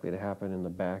likely to happen in the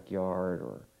backyard,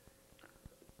 or?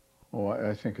 Oh,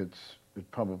 I think it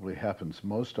probably happens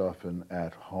most often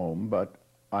at home, but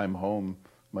I'm home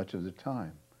much of the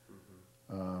time.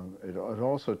 It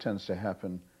also tends to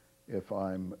happen if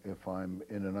I'm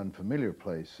in an unfamiliar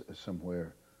place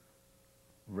somewhere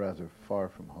rather far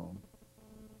from home,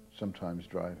 sometimes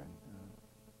driving.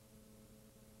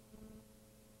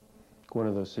 One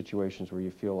of those situations where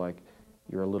you feel like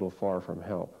you're a little far from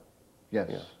help. Yes.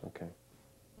 Yeah, okay.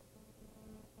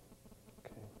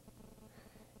 Okay.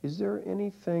 Is there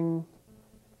anything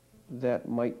that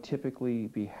might typically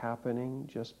be happening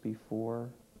just before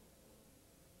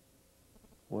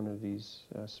one of these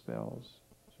spells?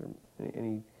 Is there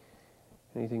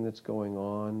anything that's going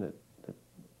on that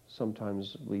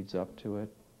sometimes leads up to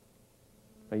it?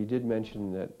 Now, you did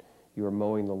mention that you were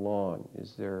mowing the lawn.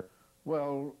 Is there?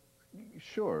 Well,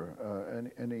 sure.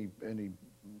 Any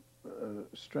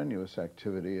strenuous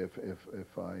activity. If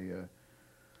I've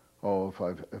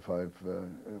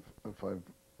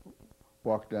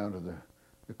walked down to the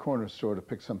corner store to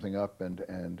pick something up and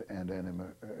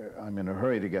I'm in a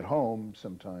hurry to get home,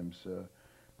 sometimes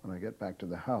when I get back to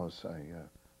the house, I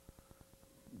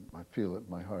feel that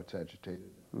my heart's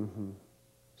agitated. Mm-hmm.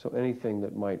 So anything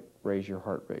that might raise your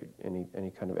heart rate,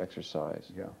 any kind of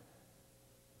exercise? Yeah.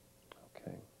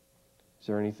 Okay. Is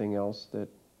there anything else that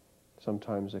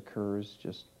sometimes occurs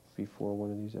just before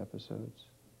one of these episodes?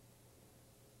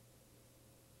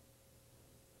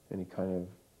 Any kind of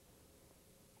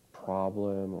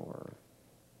problem or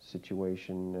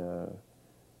situation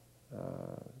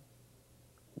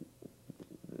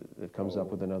that comes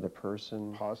up with another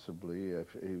person? Possibly,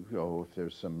 if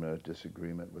there's some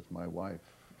disagreement with my wife,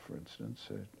 for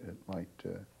instance, it might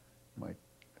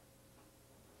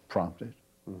prompt it.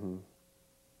 Mm-hmm.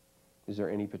 Is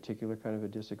there any particular kind of a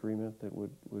disagreement that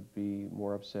would be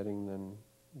more upsetting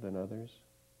than others?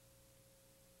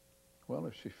 Well,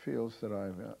 if she feels that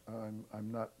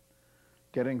I'm not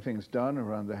getting things done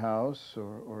around the house,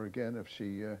 or again, if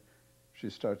she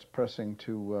starts pressing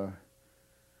to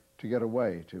get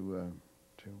away, to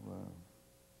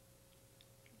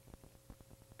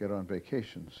get on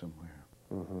vacation somewhere.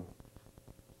 Mm-hmm.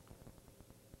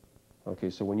 Okay,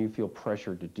 so when you feel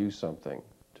pressured to do something,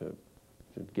 to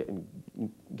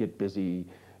get busy,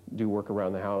 do work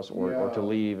around the house, or to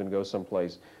leave and go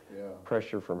someplace,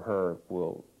 pressure from her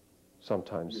will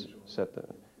sometimes set the...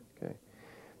 Okay.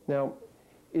 Now,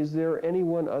 is there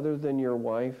anyone other than your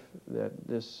wife that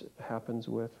this happens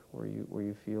with, where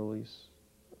you feel these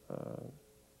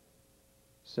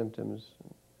symptoms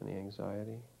and the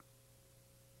anxiety?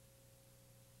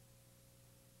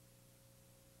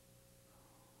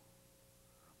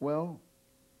 Well,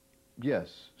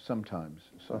 yes, sometimes.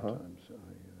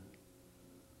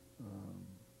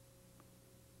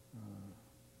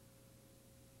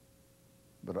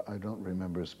 But I don't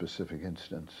remember a specific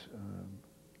instance.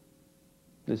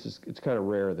 It's kind of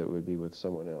rare that it would be with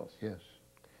someone else. Yes.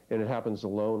 And it happens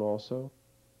alone also?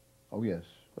 Oh, yes.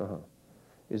 Uh-huh.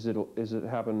 Is it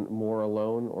happen more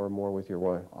alone or more with your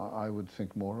wife? I would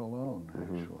think more alone,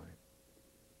 actually.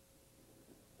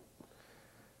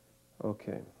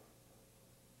 Okay.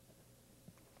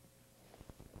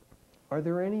 Are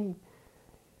there any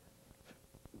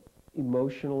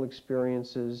emotional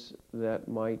experiences that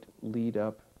might lead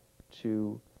up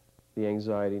to the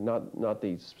anxiety, not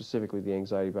specifically the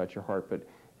anxiety about your heart, but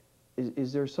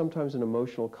is there sometimes an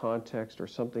emotional context or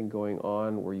something going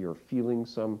on where you're feeling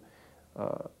some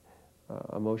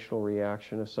emotional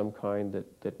reaction of some kind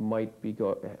that might be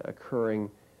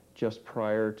occurring just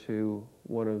prior to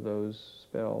one of those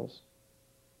spells?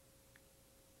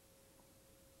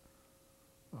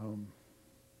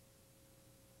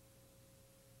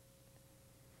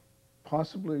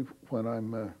 Possibly when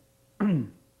I'm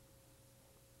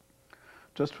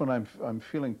just when I'm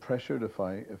feeling pressured, if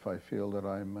I feel that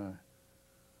I'm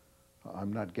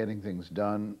not getting things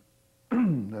done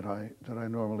that I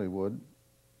normally would,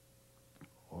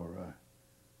 or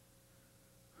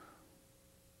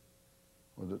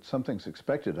that something's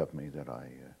expected of me that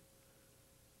I'm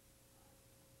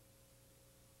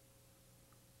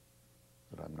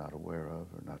not aware of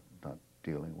or not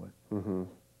dealing with. Mm-hmm.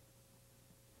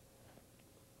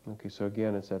 Okay, so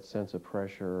again, it's that sense of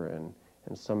pressure and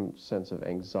some sense of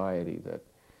anxiety that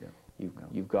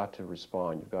you've got to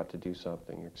respond, you've got to do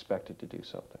something, you're expected to do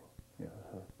something. Yeah.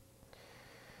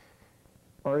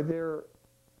 Are there,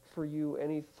 for you,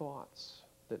 any thoughts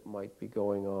that might be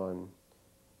going on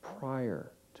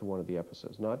prior to one of the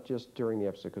episodes? Not just during the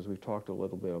episode, because we've talked a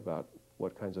little bit about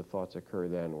what kinds of thoughts occur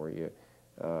then, where you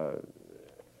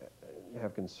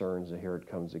have concerns, and here it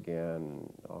comes again,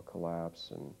 I'll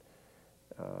collapse, and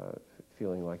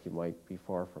feeling like you might be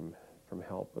far from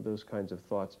help. But those kinds of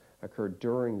thoughts occur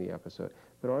during the episode.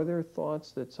 But are there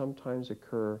thoughts that sometimes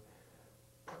occur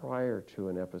prior to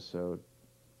an episode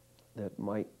that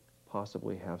might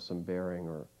possibly have some bearing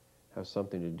or have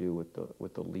something to do with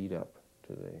the lead up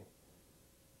to the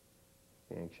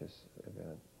anxious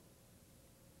event?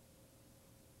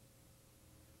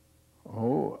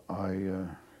 Oh,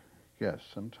 yes,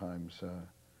 sometimes.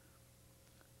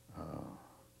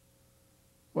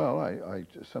 Well,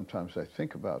 sometimes I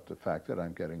think about the fact that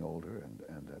I'm getting older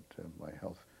and that my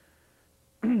health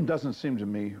doesn't seem to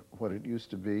me what it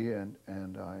used to be, and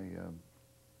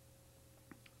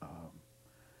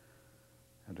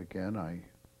again I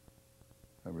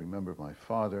remember my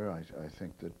father. I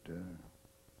think that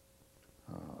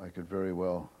I could very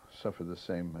well suffer the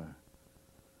same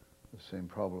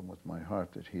problem with my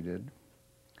heart that he did.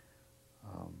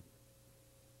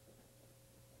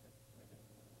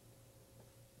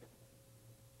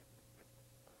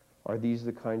 Are these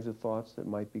the kinds of thoughts that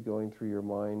might be going through your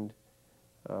mind,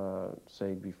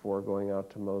 say, before going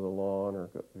out to mow the lawn or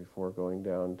before going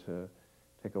down to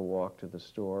take a walk to the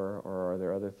store, or are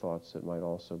there other thoughts that might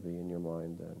also be in your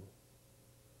mind then?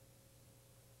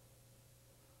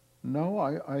 No,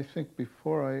 I think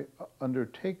before I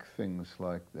undertake things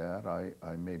like that, I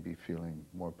may be feeling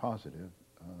more positive.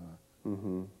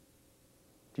 Mm-hmm.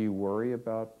 Do you worry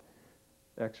about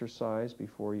exercise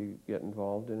before you get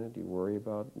involved in it? Do you worry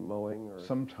about mowing? Or?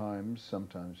 Sometimes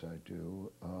I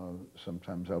do.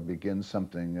 Sometimes I'll begin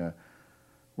something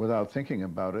without thinking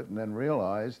about it, and then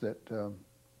realize that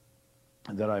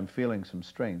I'm feeling some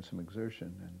strain, some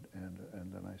exertion,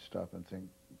 and then I stop and think,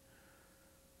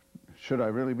 should I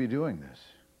really be doing this?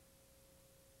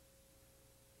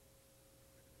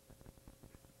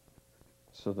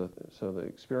 So the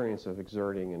experience of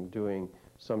exerting and doing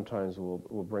sometimes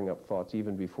will bring up thoughts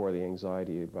even before the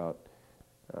anxiety about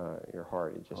your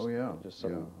heart. Just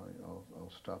some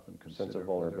I'll stop and consider sense of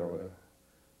vulnerability.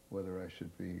 Whether I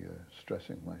should be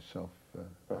stressing myself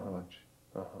that much.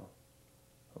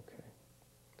 Okay.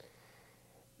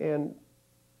 And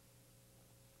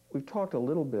we've talked a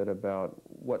little bit about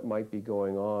what might be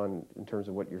going on in terms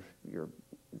of what you're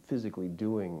physically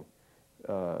doing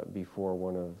before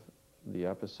one of the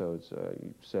episodes.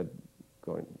 You said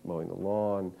mowing the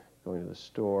lawn, going to the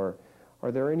store.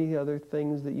 Are there any other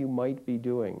things that you might be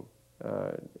doing?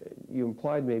 You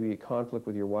implied maybe a conflict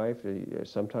with your wife.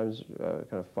 Sometimes kind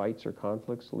of fights or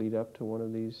conflicts lead up to one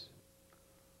of these?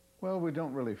 Well, we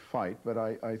don't really fight, but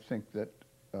I think that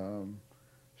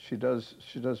she does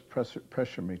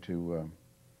pressure me to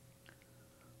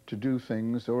do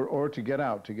things or to get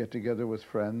out, to get together with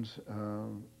friends,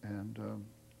 and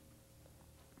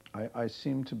I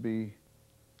seem to be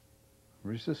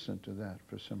resistant to that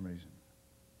for some reason.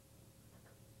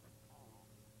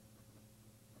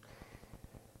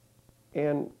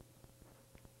 And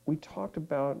we talked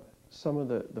about some of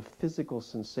the physical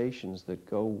sensations that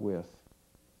go with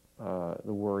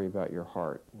the worry about your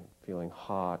heart, feeling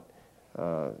hot,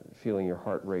 feeling your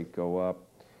heart rate go up,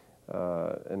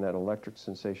 and that electric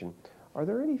sensation. Are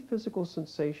there any physical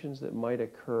sensations that might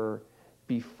occur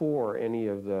before any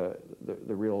of the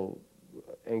real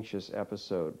anxious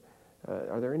episode?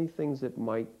 Are there any things that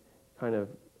might kind of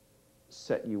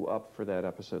set you up for that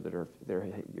episode that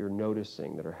you're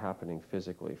noticing that are happening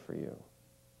physically for you?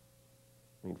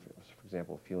 I mean, for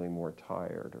example, feeling more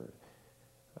tired,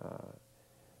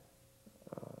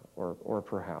 or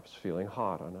perhaps feeling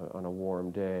hot on a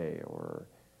warm day, or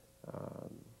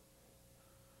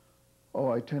Oh,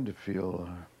 I tend to feel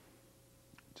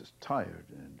just tired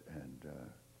and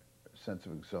a sense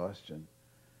of exhaustion,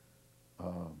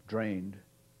 drained,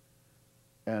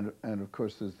 and of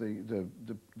course there's the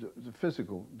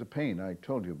physical, the pain I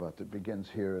told you about that begins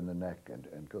here in the neck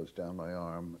and goes down my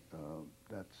arm.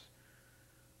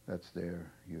 That's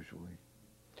there usually.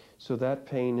 So that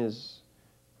pain is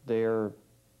there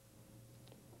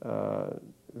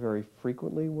very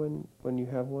frequently when you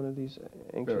have one of these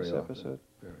anxious Very episodes?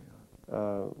 Very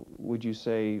often. Would you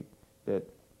say that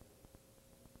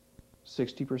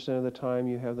 60% of the time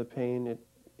you have the pain,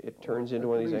 it turns into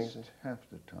one of these anxious? At least half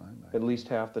the time. At least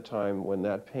half the time when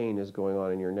that pain is going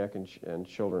on in your neck and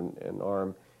shoulder and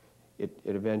arm, it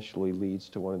eventually leads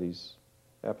to one of these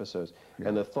episodes. Yeah,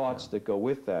 and the thoughts that go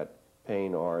with that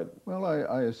pain are... Well,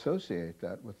 I associate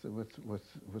that with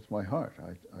my heart.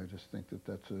 I just think that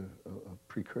that's a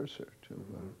precursor to...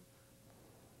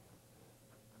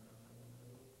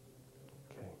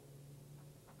 Okay.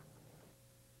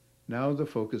 Now the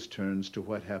focus turns to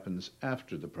what happens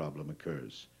after the problem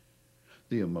occurs.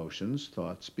 The emotions,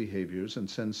 thoughts, behaviors, and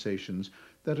sensations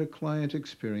that a client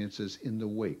experiences in the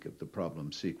wake of the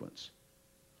problem sequence.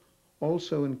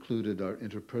 Also included are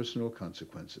interpersonal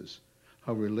consequences,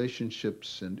 how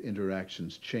relationships and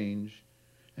interactions change,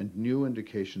 and new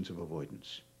indications of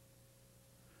avoidance.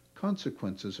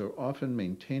 Consequences are often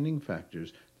maintaining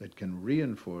factors that can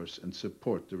reinforce and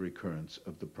support the recurrence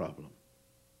of the problem.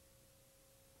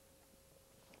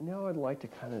 Now I'd like to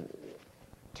kind of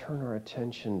turn our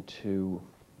attention to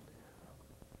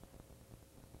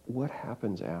what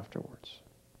happens afterwards.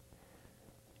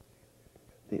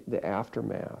 The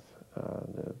aftermath,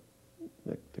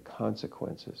 the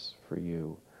consequences for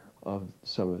you of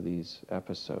some of these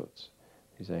episodes,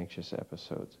 these anxious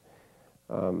episodes.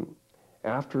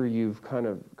 After you've kind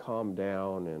of calmed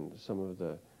down and some of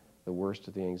the worst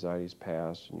of the anxiety's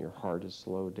passed and your heart has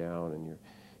slowed down and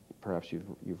perhaps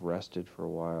you've rested for a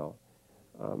while,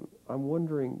 I'm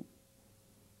wondering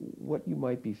what you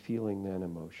might be feeling then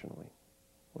emotionally.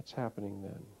 What's happening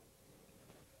then?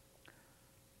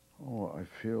 Oh, I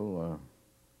feel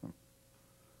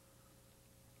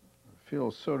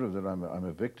sort of that I'm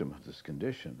a victim of this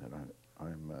condition, that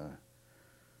I'm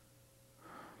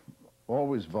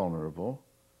always vulnerable,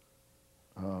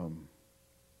 that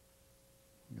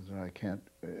I can't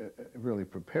really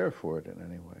prepare for it in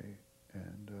any way,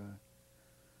 and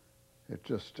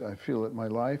I feel that my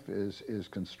life is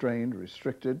constrained,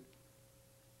 restricted,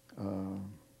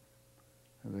 and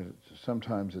that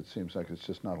sometimes it seems like it's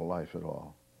just not a life at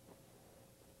all.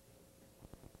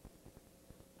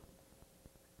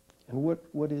 And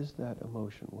what is that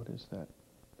emotion? What is that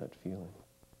feeling?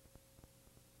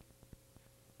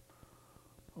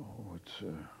 Oh, it's...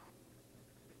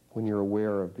 when you're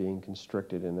aware of being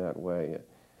constricted in that way,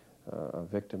 a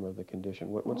victim of the condition,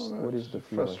 what is the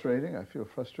feeling? Frustrating. I feel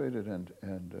frustrated and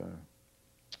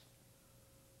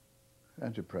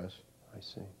depressed. I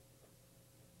see.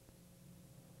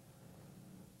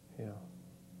 Yeah.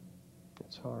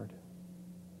 It's hard.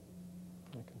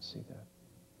 I can see that.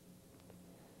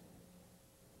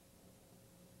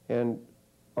 And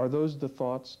are those the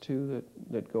thoughts, too,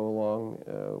 that go along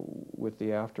with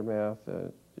the aftermath?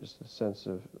 Just the sense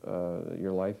of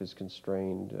your life is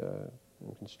constrained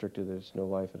and constricted, there's no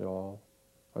life at all?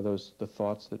 Are those the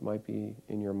thoughts that might be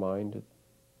in your mind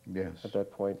Yes. at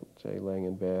that point, say laying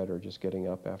in bed or just getting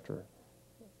up after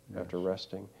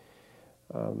resting?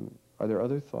 Are there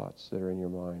other thoughts that are in your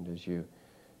mind as you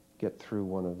get through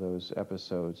one of those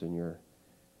episodes and you're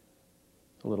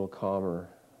a little calmer?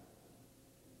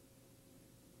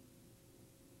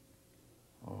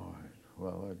 Oh,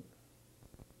 well,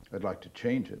 I'd like to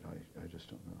change it. I just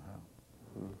don't know how.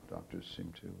 Doctors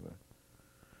seem to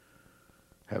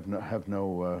have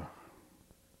no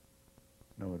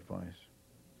advice.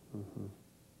 Mm-hmm.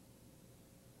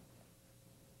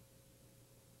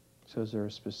 So is there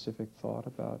a specific thought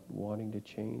about wanting to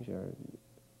change?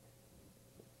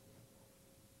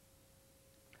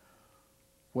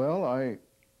 Well, I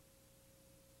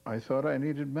thought I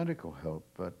needed medical help,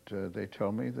 but they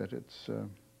tell me that it's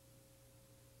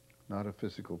not a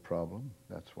physical problem.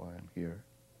 That's why I'm here.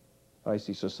 I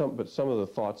see. So some of the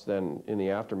thoughts then in the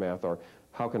aftermath are,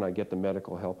 how can I get the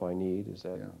medical help I need? Is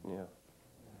that? Yeah.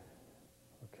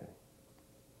 Okay.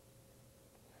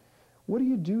 What do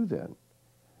you do then?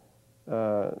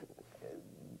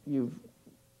 You've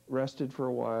rested for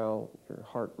a while, your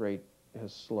heart rate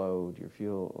has slowed, you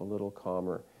feel a little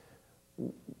calmer.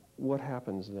 What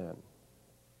happens then?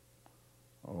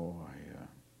 Oh,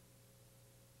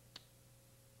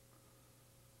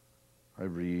 I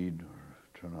read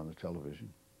or turn on the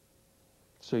television.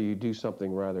 So you do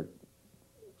something rather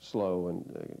slow and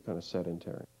kind of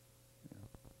sedentary.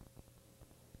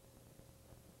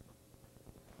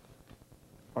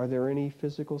 Are there any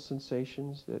physical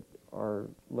sensations that are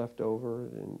left over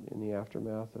in the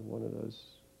aftermath of one of those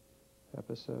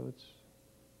episodes?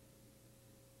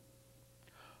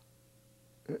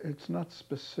 It's not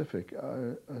specific.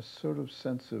 A sort of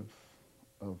sense of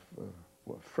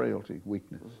what, frailty,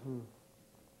 weakness. Mm-hmm.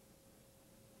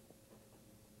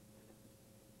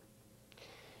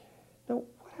 Now,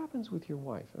 what happens with your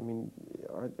wife? I mean,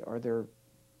 are there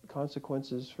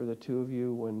consequences for the two of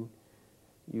you when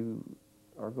you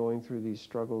are going through these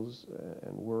struggles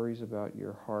and worries about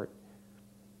your heart?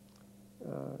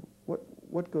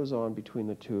 What goes on between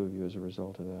the two of you as a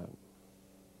result of that?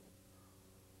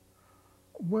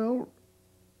 Well,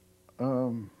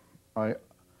 I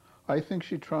think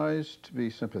she tries to be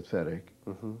sympathetic,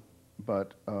 Mm-hmm.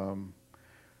 but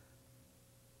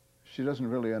she doesn't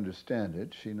really understand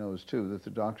it. She knows too that the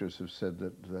doctors have said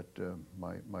that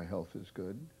my health is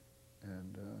good,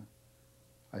 and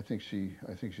I think she's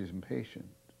impatient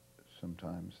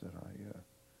sometimes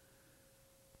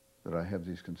that I have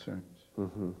these concerns.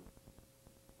 Mm-hmm.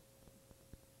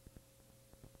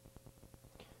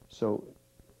 So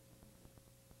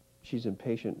she's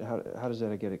impatient. How does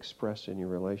that get expressed in your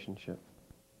relationship?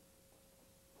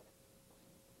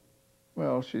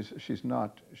 Well, she's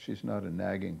not a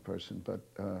nagging person,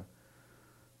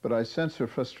 but I sense her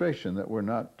frustration that we're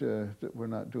not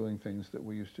doing things that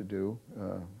we used to do.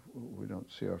 We don't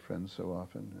see our friends so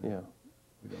often. Yeah.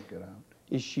 We don't get out.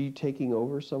 Is she taking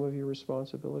over some of your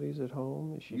responsibilities at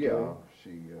home? Is she Yeah,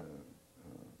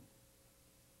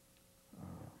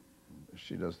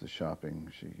 she does the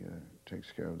shopping. She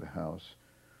takes care of the house.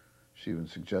 She even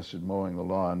suggested mowing the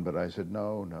lawn, but I said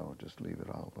no, just leave it.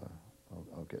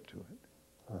 I'll get to it.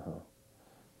 Uh-huh.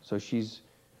 So she's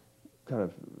kind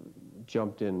of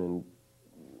jumped in and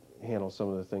handled some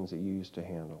of the things that you used to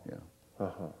handle. Yeah.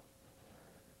 Uh-huh.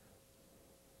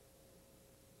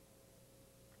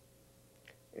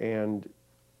 And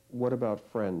what about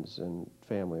friends and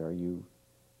family? Are you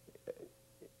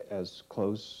as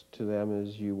close to them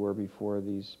as you were before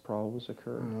these problems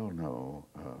occurred? Well, no.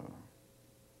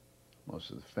 Most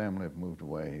of the family have moved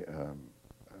away,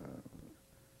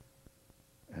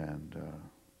 and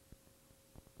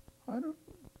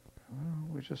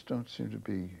we just don't seem to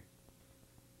be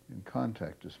in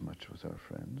contact as much with our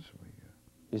friends.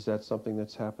 Is that something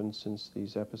that's happened since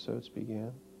these episodes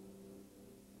began?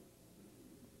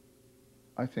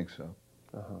 I think so.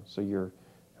 Uh-huh. So you're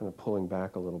kind of pulling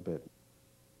back a little bit.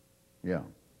 Yeah.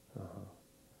 Uh-huh.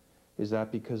 Is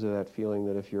that because of that feeling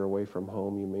that if you're away from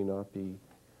home, you may not be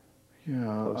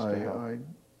close to help?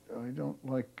 I don't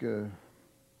like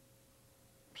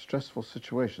stressful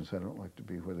situations. I don't like to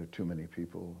be where there are too many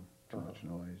people, too much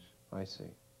noise. I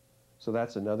see. So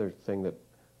that's another thing that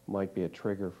might be a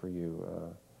trigger for you,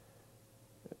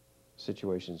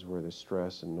 situations where there's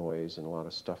stress and noise and a lot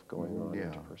of stuff going on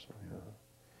interpersonally. Yeah.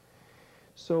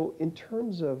 So in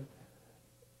terms of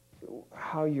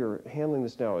how you're handling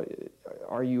this now,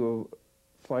 are you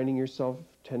finding yourself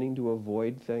tending to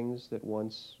avoid things that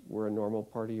once were a normal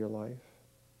part of your life?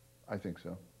 I think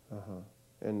so. Uh-huh.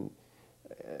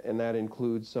 And that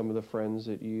includes some of the friends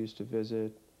that you used to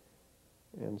visit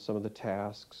and some of the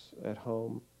tasks at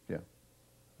home? Yeah.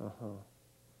 Uh-huh.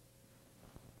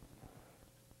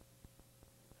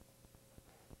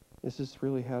 This has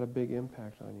really had a big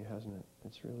impact on you, hasn't it?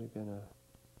 It's really been a...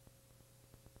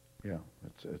 Yeah,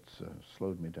 it's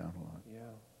slowed me down a lot.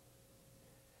 Yeah.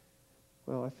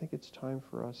 Well, I think it's time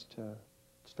for us to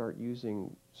start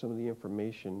using some of the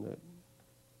information that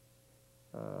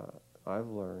I've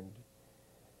learned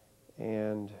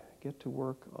and get to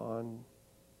work on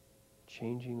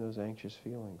changing those anxious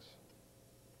feelings.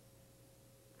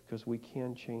 Because we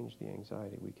can change the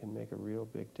anxiety. We can make a real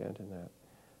big dent in that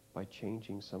by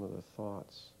changing some of the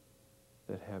thoughts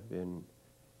that have been,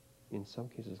 in some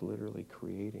cases, literally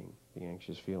creating the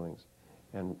anxious feelings.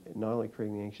 And not only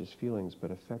creating the anxious feelings,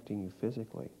 but affecting you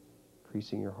physically,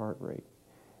 increasing your heart rate,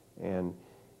 and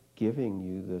giving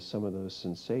you some of those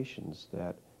sensations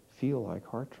that feel like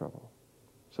heart trouble.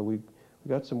 So we've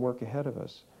got some work ahead of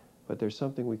us, but there's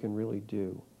something we can really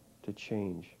do to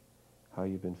change how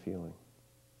you've been feeling.